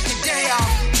afford to take a day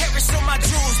off. Carry on my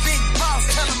jewels, big boss,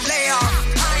 tell them lay off.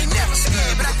 I ain't never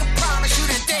scared, but I can promise you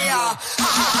that they are.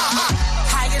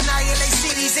 High annihilate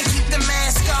cities and keep the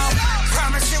mask off.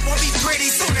 Promise it won't be pretty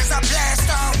soon as I blast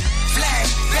off. Flag,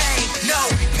 bang, no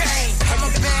pain. I'm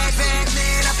a bad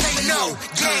man, I play no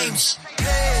games.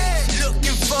 Hey,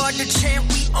 looking for the champ,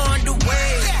 we on the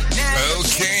way.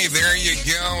 Okay, there you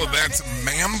go. That's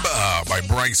Mamba by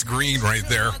Bryce Green right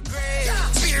there.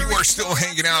 You are still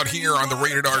hanging out here on the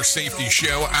Rated R Safety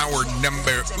Show, our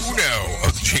number uno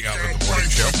of the Jay Allen in the Morning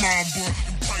Show.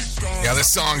 Yeah,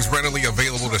 this song's readily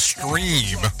available to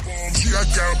stream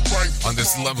on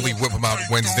this lovely Whip 'em Out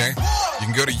Wednesday. You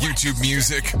can go to YouTube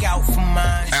Music,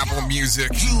 Apple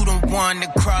Music,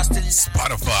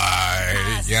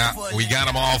 Spotify. Yeah, we got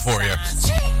them all for you.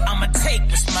 I'ma take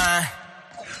what's mine.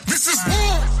 This is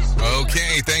war.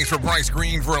 Okay, thanks for Bryce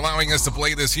Green for allowing us to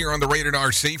play this here on the Rated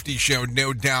R Safety Show.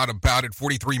 No doubt about it.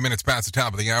 43 minutes past the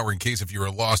top of the hour in case if you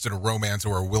are lost in a romance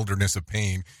or a wilderness of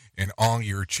pain and all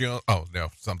your oh,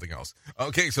 no, something else.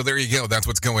 Okay, so there you go. That's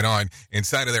what's going on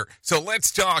inside of there. So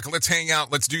let's talk. Let's hang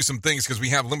out. Let's do some things because we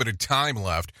have limited time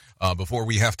left before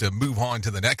we have to move on to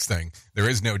the next thing. There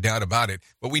is no doubt about it.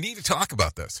 But we need to talk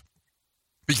about this.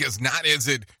 Because not is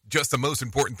it just the most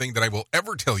important thing that I will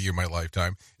ever tell you in my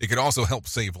lifetime, it could also help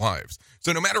save lives.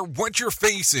 So no matter what you're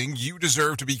facing, you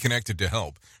deserve to be connected to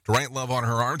help. To Write Love on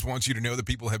Her Arms wants you to know that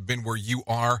people have been where you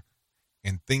are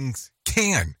and things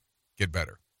can get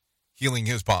better. Healing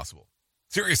is possible.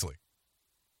 Seriously,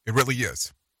 it really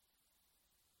is.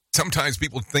 Sometimes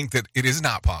people think that it is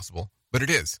not possible, but it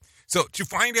is. So to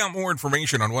find out more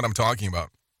information on what I'm talking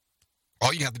about,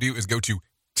 all you have to do is go to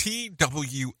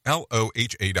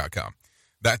TWLOHA.com.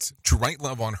 That's To Write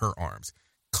Love on Her Arms.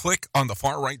 Click on the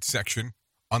far right section,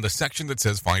 on the section that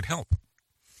says Find Help.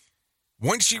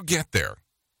 Once you get there,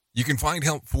 you can find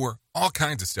help for all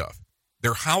kinds of stuff.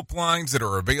 There are helplines that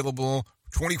are available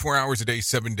 24 hours a day,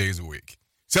 7 days a week.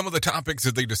 Some of the topics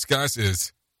that they discuss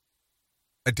is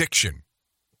addiction.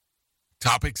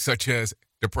 Topics such as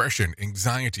depression,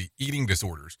 anxiety, eating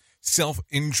disorders,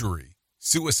 self-injury,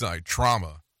 suicide,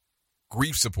 trauma,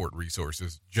 grief support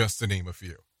resources, just to name a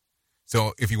few.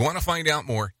 So if you want to find out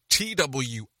more,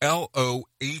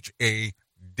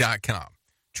 TWLOHA.com.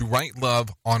 To write love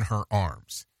on her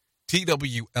arms.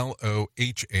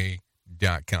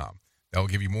 TWLOHA.com. That will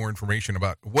give you more information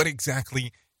about what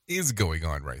exactly is going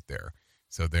on right there.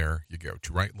 So there you go.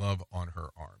 To write love on her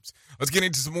arms. Let's get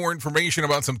into some more information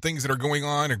about some things that are going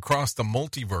on across the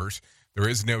multiverse. There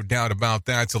is no doubt about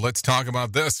that. So let's talk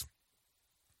about this.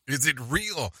 Is it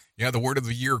real? Yeah, the word of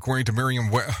the year, according to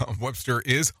Merriam-Webster,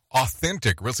 is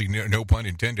authentic. Really, no pun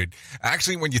intended.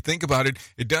 Actually, when you think about it,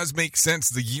 it does make sense.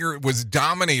 The year was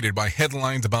dominated by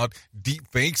headlines about deep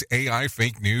fakes, AI,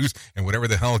 fake news, and whatever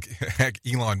the heck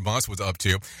Elon Musk was up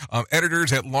to.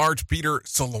 Editors at large, Peter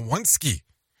Solowinski,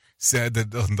 said that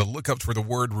the lookups for the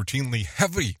word routinely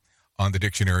heavy on the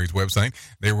dictionary's website.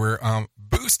 They were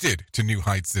boosted to new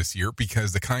heights this year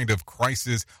because the kind of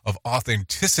crisis of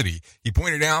authenticity. He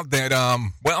pointed out that,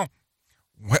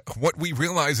 what we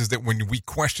realize is that when we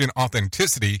question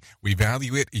authenticity, we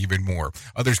value it even more.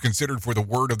 Others considered for the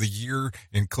word of the year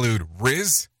include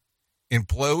Riz,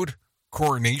 implode,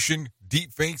 coronation,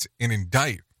 deepfakes, and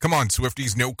indict. Come on,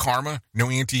 Swifties, no karma, no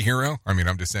anti-hero. I mean,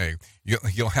 I'm just saying,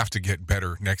 you'll have to get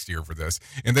better next year for this.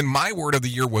 And then my word of the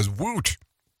year was woot.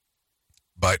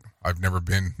 But I've never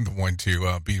been the one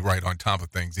to be right on top of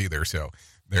things either. So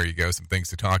there you go. Some things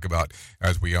to talk about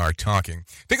as we are talking.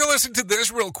 Take a listen to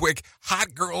this real quick.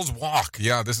 Hot Girls Walk.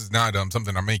 Yeah, this is not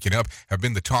something I'm making up. Have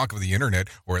been the talk of the internet,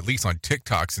 or at least on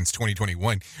TikTok since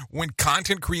 2021. When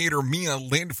content creator Mia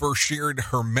Lind first shared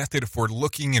her method for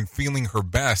looking and feeling her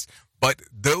best. But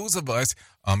those of us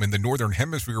in the Northern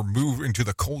Hemisphere move into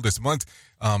the coldest months.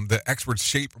 The Experts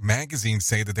Shape magazine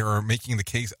say that they are making the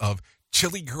case of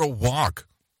Chilly Girl Walk.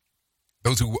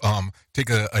 Those who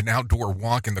take an outdoor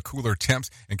walk in the cooler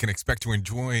temps and can expect to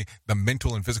enjoy the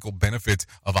mental and physical benefits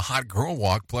of a hot girl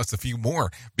walk, plus a few more.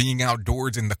 Being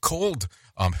outdoors in the cold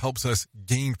helps us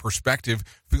gain perspective,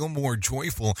 feel more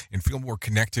joyful, and feel more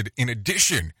connected. In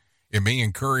addition, it may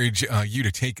encourage you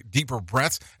to take deeper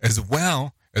breaths as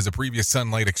well as the previous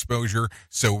sunlight exposure,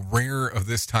 so rare of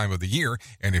this time of the year.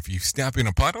 And if you step in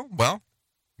a puddle, well,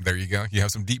 there you go. You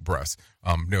have some deep breaths.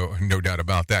 No doubt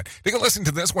about that. Take a listen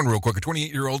to this one real quick. A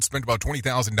 28-year-old spent about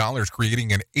 $20,000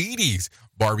 creating an 80s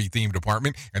Barbie-themed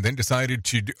apartment and then decided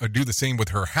to do the same with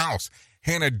her house.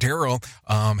 Hannah Darrell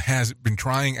has been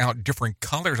trying out different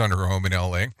colors on her home in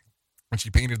L.A. And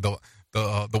she painted the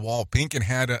wall pink and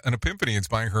had an epiphany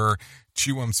inspiring her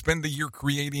to spend the year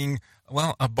creating,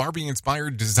 a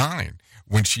Barbie-inspired design.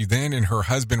 When she then and her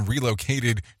husband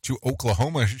relocated to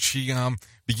Oklahoma, she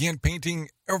began painting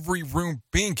every room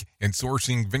pink and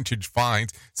sourcing vintage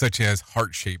finds such as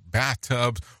heart-shaped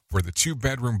bathtubs for the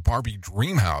 2-bedroom Barbie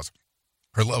dream house.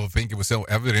 Her love of pink was so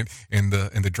evident in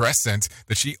the dress sense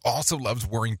that she also loves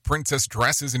wearing princess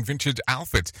dresses and vintage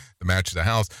outfits that match the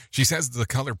house. She says the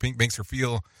color pink makes her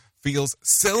feels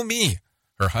so me.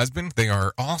 Her husband, they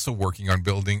are also working on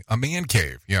building a man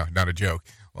cave. Yeah, not a joke.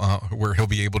 Where he'll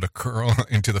be able to curl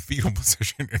into the fetal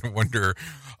position and wonder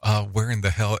where in the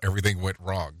hell everything went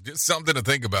wrong. Just something to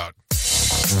think about.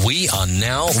 We are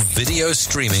now video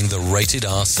streaming the Rated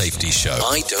R Safety Show.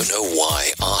 I don't know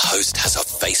why our host has a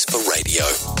face for radio.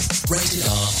 Rated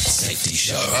R Safety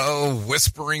Show. Oh,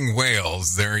 whispering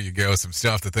whales. There you go. Some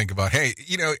stuff to think about. Hey,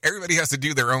 everybody has to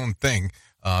do their own thing.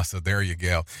 So there you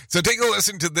go. So take a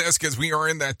listen to this because we are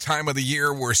in that time of the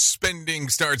year where spending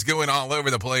starts going all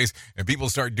over the place and people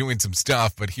start doing some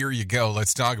stuff. But here you go.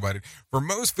 Let's talk about it. For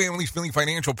most families feeling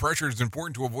financial pressure, it's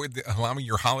important to avoid allowing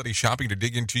your holiday shopping to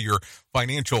dig into your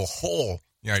financial hole.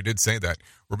 Yeah, I did say that.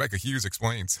 Rebecca Hughes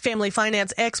explains. Family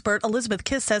finance expert Elizabeth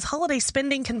Kiss says holiday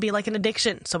spending can be like an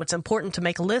addiction, so it's important to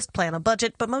make a list, plan a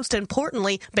budget, but most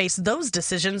importantly, base those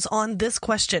decisions on this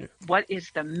question. What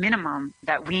is the minimum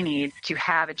that we need to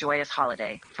have a joyous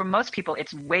holiday? For most people,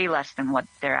 it's way less than what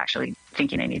they're actually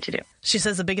thinking they need to do. She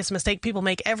says the biggest mistake people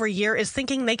make every year is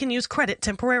thinking they can use credit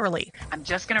temporarily. I'm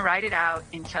just going to write it out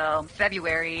until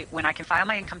February when I can file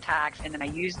my income tax, and then I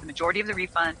use the majority of the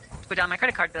refund to put down my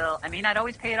credit card bill. I may not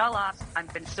always pay it all off.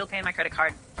 I've been still paying my credit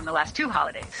card from the last 2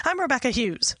 holidays. I'm Rebecca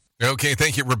Hughes. Okay,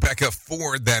 thank you, Rebecca,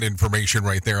 for that information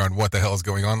right there on what the hell is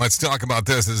going on. Let's talk about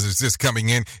this as it's just coming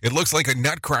in. It looks like a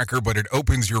nutcracker, but it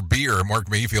opens your beer. Mark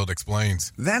Mayfield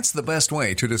explains. That's the best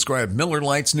way to describe Miller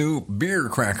Lite's new beer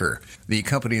cracker. The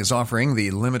company is offering the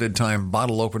limited-time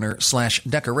bottle opener /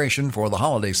 decoration for the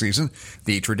holiday season.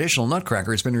 The traditional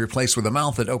nutcracker has been replaced with a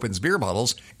mouth that opens beer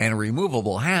bottles and a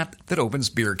removable hat that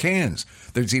opens beer cans.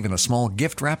 There's even a small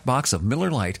gift wrap box of Miller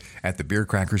Lite at the beer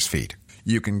cracker's feet.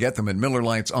 You can get them at Miller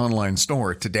Lite's online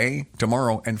store today,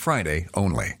 tomorrow, and Friday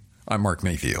only. I'm Mark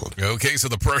Mayfield. Okay, so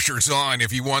the pressure's on.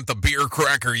 If you want the beer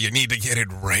cracker, you need to get it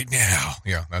right now.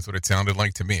 Yeah, that's what it sounded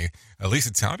like to me. At least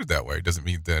it sounded that way. It doesn't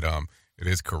mean that it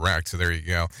is correct, so there you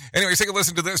go. Anyways, take a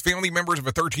listen to this. Family members of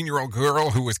a 13-year-old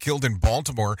girl who was killed in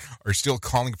Baltimore are still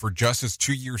calling for justice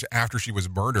 2 years after she was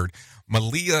murdered.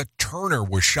 Malia Turner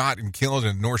was shot and killed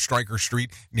in North Stryker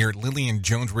Street near Lillian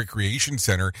Jones Recreation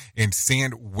Center in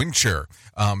Sandwincher.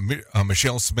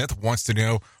 Michelle Smith wants to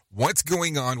know what's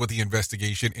going on with the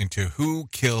investigation into who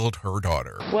killed her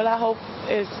daughter. What I hope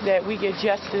is that we get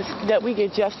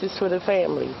justice for the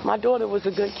family. My daughter was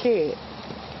a good kid.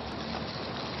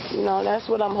 You know, that's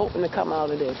what I'm hoping to come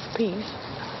out of this. Peace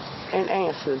and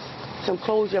answers. Some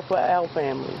closure for our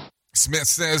family. Smith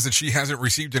says that she hasn't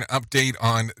received an update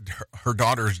on her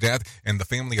daughter's death, and the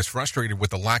family is frustrated with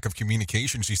the lack of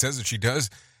communication. She says that she does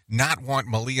not want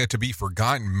Malia to be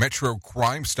forgotten. Metro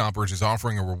Crime Stoppers is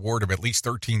offering a reward of at least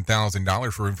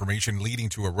 $13,000 for information leading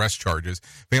to arrest charges.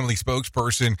 Family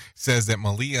spokesperson says that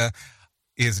Malia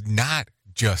is not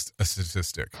just a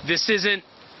statistic. This isn't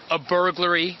a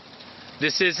burglary.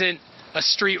 This isn't a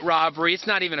street robbery. It's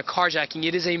not even a carjacking.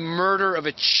 It is a murder of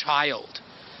a child.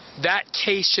 That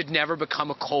case should never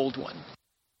become a cold one.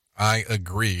 I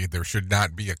agree. There should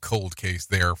not be a cold case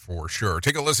there for sure.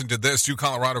 Take a listen to this. 2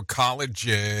 Colorado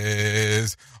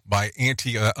colleges by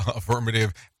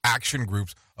anti-affirmative action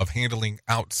groups of handing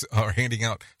out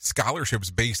scholarships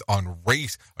based on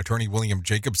race. Attorney William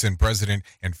Jacobson, president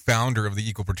and founder of the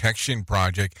Equal Protection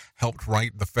Project, helped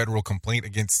write the federal complaint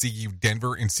against CU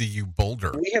Denver and CU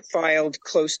Boulder. We have filed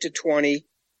close to 20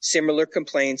 similar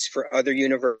complaints for other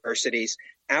universities.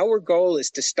 Our goal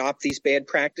is to stop these bad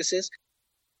practices.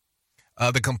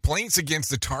 The complaints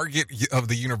against the target of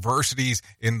the universities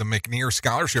in the McNair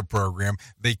Scholarship Program,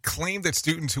 they claim that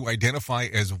students who identify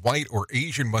as white or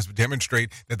Asian must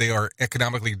demonstrate that they are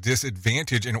economically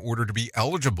disadvantaged in order to be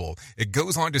eligible. It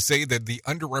goes on to say that the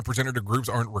underrepresented groups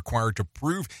aren't required to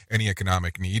prove any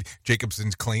economic need. Jacobson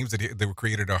claims that they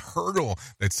created a hurdle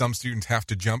that some students have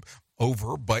to jump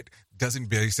over, but doesn't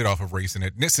base it off of race and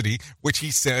ethnicity, which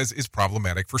he says is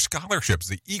problematic for scholarships.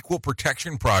 The Equal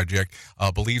Protection Project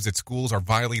believes that schools are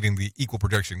violating the Equal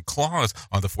Protection Clause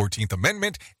on the 14th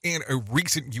Amendment and a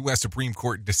recent U.S. Supreme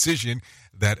Court decision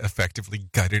that effectively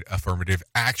gutted affirmative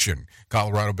action.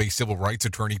 Colorado-based civil rights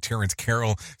attorney Terrence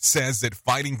Carroll says that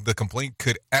fighting the complaint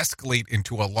could escalate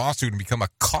into a lawsuit and become a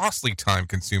costly,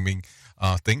 time-consuming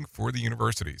thing for the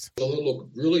universities. They'll look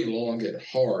really long and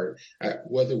hard at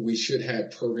whether we should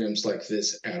have programs like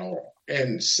this at all.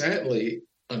 And sadly,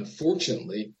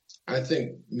 unfortunately, I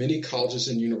think many colleges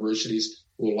and universities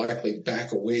will likely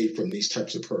back away from these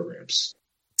types of programs.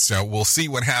 So we'll see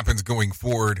what happens going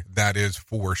forward, that is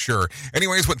for sure.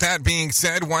 Anyways, with that being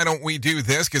said, why don't we do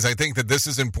this? Because I think that this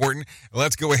is important.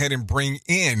 Let's go ahead and bring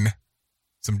in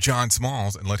some John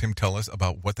Smalls and let him tell us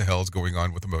about what the hell is going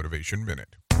on with the Motivation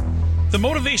Minute. The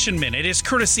Motivation Minute is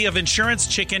courtesy of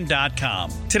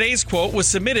InsuranceChicken.com. Today's quote was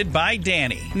submitted by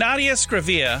Danny. Nadia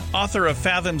Scrivia, author of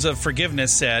Fathoms of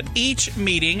Forgiveness, said, "Each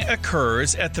meeting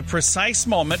occurs at the precise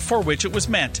moment for which it was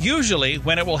meant, usually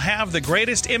when it will have the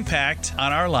greatest impact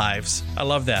on our lives." I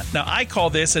love that. Now, I call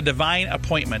this a divine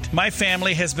appointment. My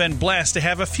family has been blessed to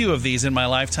have a few of these in my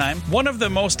lifetime. One of the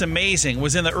most amazing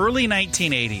was in the early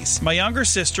 1980s. My younger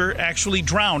sister actually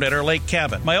drowned at our lake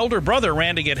cabin. My older brother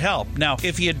ran to get help. Now,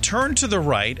 if he had turned to the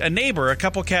right, a neighbor a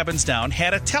couple cabins down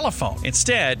had a telephone.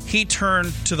 Instead, he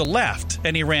turned to the left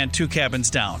and he ran 2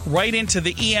 cabins down, right into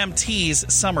the EMT's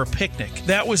summer picnic.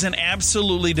 That was an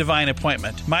absolutely divine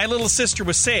appointment. My little sister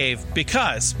was saved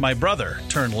because my brother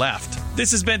turned left. This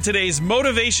has been today's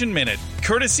Motivation Minute,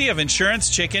 courtesy of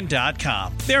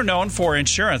InsuranceChicken.com. They're known for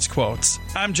insurance quotes.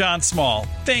 I'm John Small.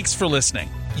 Thanks for listening.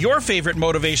 Your favorite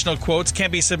motivational quotes can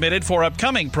be submitted for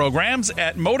upcoming programs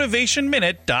at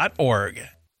motivationminute.org.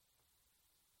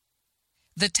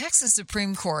 The Texas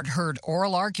Supreme Court heard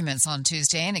oral arguments on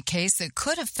Tuesday in a case that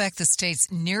could affect the state's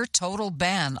near-total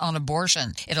ban on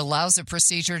abortion. It allows a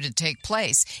procedure to take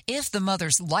place if the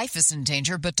mother's life is in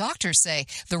danger, but doctors say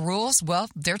the rules, well,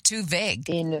 they're too vague.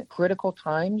 In critical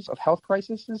times of health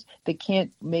crises, they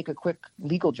can't make a quick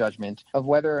legal judgment of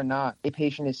whether or not a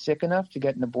patient is sick enough to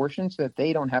get an abortion so that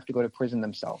they don't have to go to prison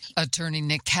themselves. Attorney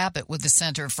Nick Cabot with the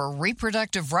Center for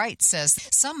Reproductive Rights says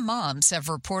some moms have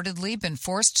reportedly been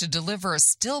forced to deliver a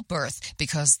stillbirth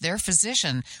because their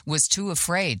physician was too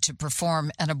afraid to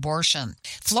perform an abortion.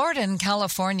 Florida and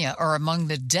California are among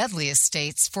the deadliest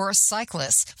states for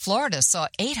cyclists. Florida saw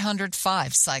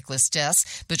 805 cyclist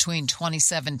deaths between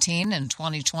 2017 and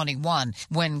 2021.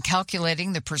 When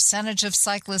calculating the percentage of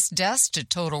cyclist deaths to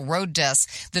total road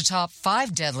deaths, the top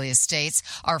 5 deadliest states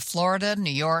are Florida,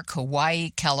 New York,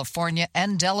 Hawaii, California,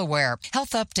 and Delaware.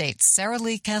 Health updates, Sarah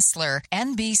Lee Kessler,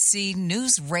 NBC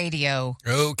News Radio.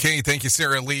 Okay, thank you,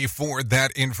 Sarah Lee, for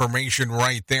that information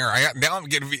right there. Now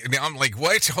I'm like,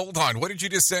 what? Hold on, what did you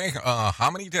just say? How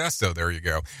many deaths? So there you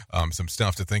go. Some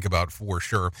stuff to think about for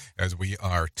sure as we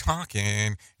are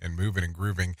talking and moving and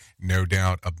grooving, no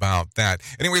doubt about that.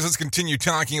 Anyways, let's continue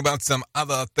talking about some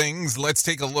other things. Let's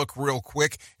take a look real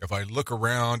quick. If I look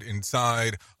around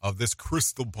inside of this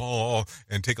crystal ball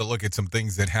and take a look at some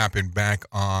things that happened back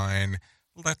on,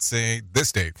 let's say,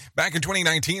 this date. Back in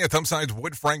 2019, a thumb-sized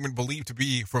wood fragment believed to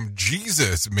be from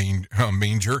Jesus'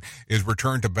 manger is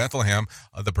returned to Bethlehem.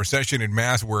 The procession and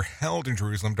mass were held in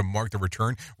Jerusalem to mark the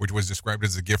return, which was described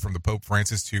as a gift from the Pope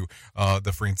Francis to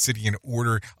the Franciscan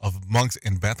Order of Monks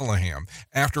in Bethlehem.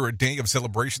 After a day of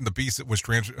celebration, the beast was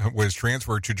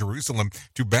transferred to Jerusalem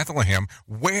to Bethlehem,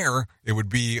 where it would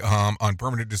be on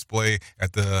permanent display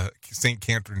at the St.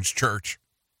 Catherine's Church.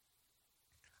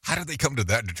 How did they come to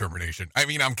that determination? I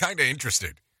mean, I'm kind of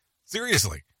interested.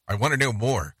 Seriously, I want to know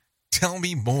more. Tell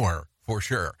me more, for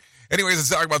sure. Anyways, let's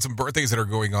talk about some birthdays that are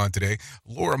going on today.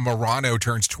 Laura Marano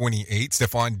turns 28.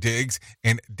 Stephon Diggs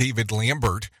and David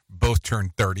Lambert both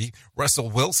turned 30. Russell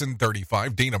Wilson,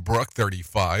 35. Dana Brooke,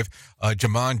 35.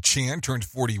 Jamon Chan turns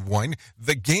 41.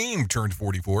 The Game turns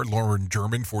 44. Lauren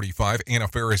German, 45. Anna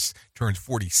Faris turns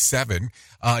 47.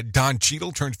 Don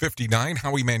Cheadle turns 59.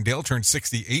 Howie Mandel turns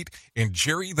 68. And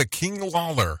Jerry the King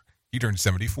Lawler, he turned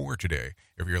 74 today,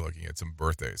 if you're looking at some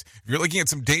birthdays. If you're looking at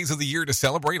some days of the year to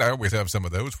celebrate, I always have some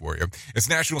of those for you. It's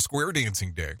National Square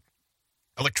Dancing Day,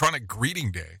 Electronic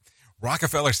Greeting Day,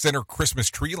 Rockefeller Center Christmas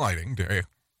Tree Lighting Day.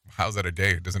 How's that a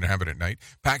day? It doesn't happen at night.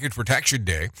 Package Protection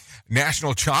Day,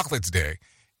 National Chocolates Day,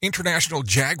 International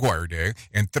Jaguar Day,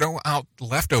 and Throw Out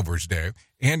Leftovers Day,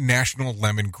 and National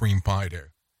Lemon Cream Pie Day.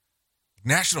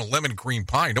 National Lemon Cream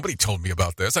Pie. Nobody told me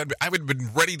about this. I would have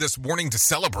been ready this morning to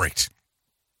celebrate.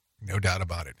 No doubt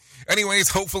about it. Anyways,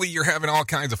 hopefully you're having all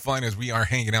kinds of fun as we are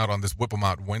hanging out on this Whip 'em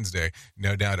Out Wednesday.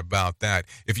 No doubt about that.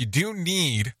 If you do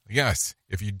need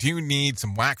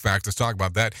some whack facts, let's talk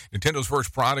about that. Nintendo's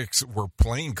first products were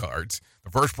playing cards.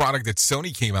 The first product that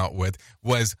Sony came out with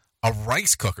was a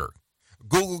rice cooker.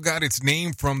 Google got its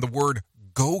name from the word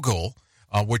Gogol,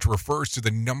 which refers to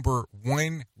the number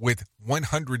 1 with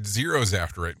 100 zeros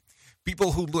after it.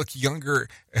 People who look younger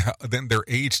than their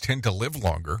age tend to live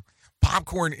longer.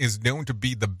 Popcorn is known to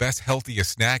be the best,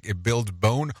 healthiest snack. It builds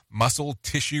bone, muscle,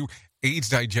 tissue, aids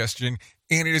digestion,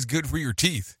 and it is good for your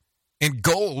teeth. And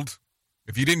gold,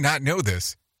 if you did not know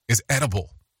this, is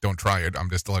edible. Don't try it.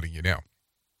 I'm just letting you know.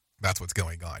 That's what's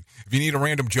going on. If you need a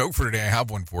random joke for today, I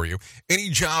have one for you. Any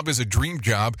job is a dream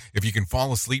job if you can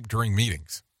fall asleep during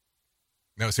meetings.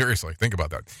 No, seriously, think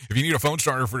about that. If you need a phone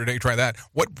starter for today, try that.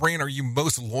 What brand are you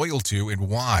most loyal to and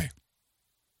why?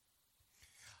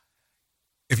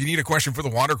 If you need a question for the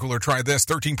water cooler, try this.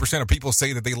 13% of people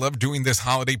say that they love doing this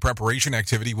holiday preparation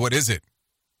activity. What is it?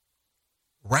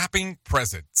 Wrapping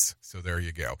presents. So there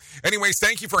you go. Anyways,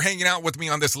 thank you for hanging out with me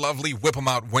on this lovely Whip 'em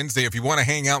Out Wednesday. If you want to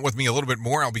hang out with me a little bit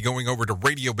more, I'll be going over to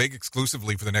Radio Big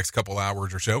exclusively for the next couple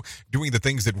hours or so, doing the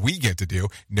things that we get to do.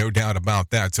 No doubt about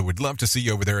that. So we'd love to see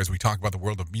you over there as we talk about the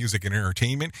world of music and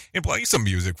entertainment and play some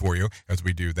music for you as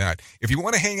we do that. If you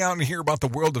want to hang out and hear about the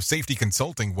world of safety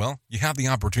consulting, well, you have the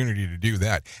opportunity to do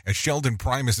that, as Sheldon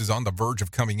Primus is on the verge of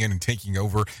coming in and taking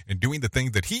over and doing the thing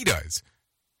that he does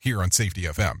here on Safety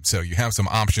FM. So you have some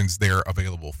options there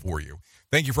available for you.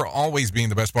 Thank you for always being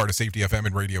the best part of Safety FM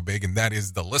and Radio Big, and that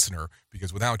is the listener,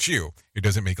 because without you, it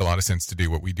doesn't make a lot of sense to do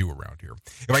what we do around here.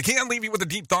 If I can't leave you with a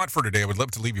deep thought for today, I would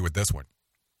love to leave you with this one.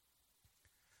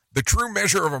 The true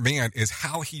measure of a man is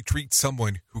how he treats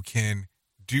someone who can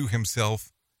do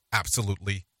himself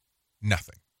absolutely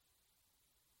nothing.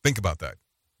 Think about that.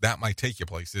 That might take you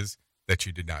places that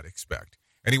you did not expect.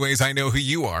 Anyways, I know who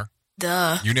you are.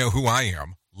 Duh. You know who I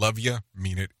am. Love you,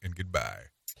 mean it, and goodbye.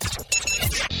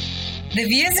 The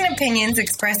views and opinions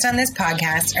expressed on this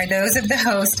podcast are those of the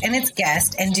host and its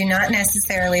guest and do not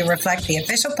necessarily reflect the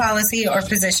official policy or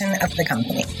position of the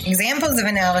company. Examples of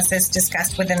analysis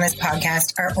discussed within this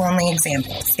podcast are only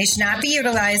examples. They should not be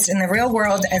utilized in the real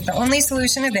world as the only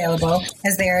solution available,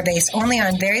 as they are based only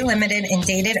on very limited and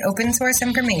dated open source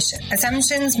information.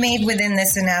 Assumptions made within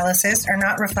this analysis are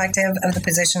not reflective of the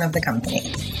position of the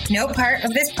company. No part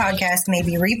of this podcast may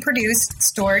be reproduced,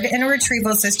 stored in a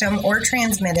retrieval system, or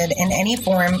transmitted in any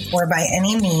form or by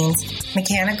any means,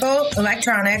 mechanical,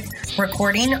 electronic,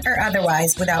 recording, or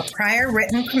otherwise, without prior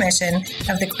written permission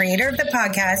of the creator of the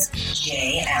podcast,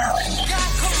 Jay Allen.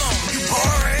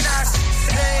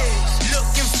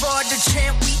 Looking for the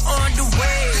champ, we on the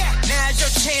way. Now's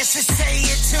your chance to say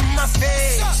it to my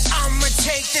face. I'ma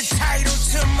take the title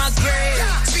to my grave.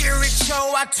 Spirit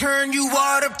show, I turn you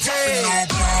all to pay. I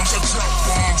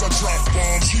drop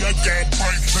bombs. Yeah, I got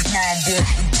bites like Mamba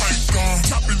and Python.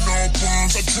 Chopping all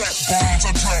bombs, I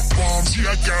drop bombs.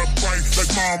 Yeah, I got bites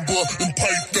like Mamba and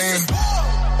Python.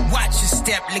 Watch your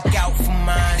step, look out for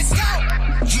mine.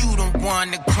 You don't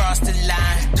wanna cross the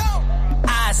line.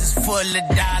 Eyes is full of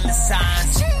dollar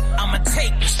signs. I'ma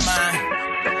take what's mine.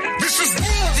 This is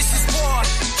war,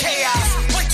 chaos.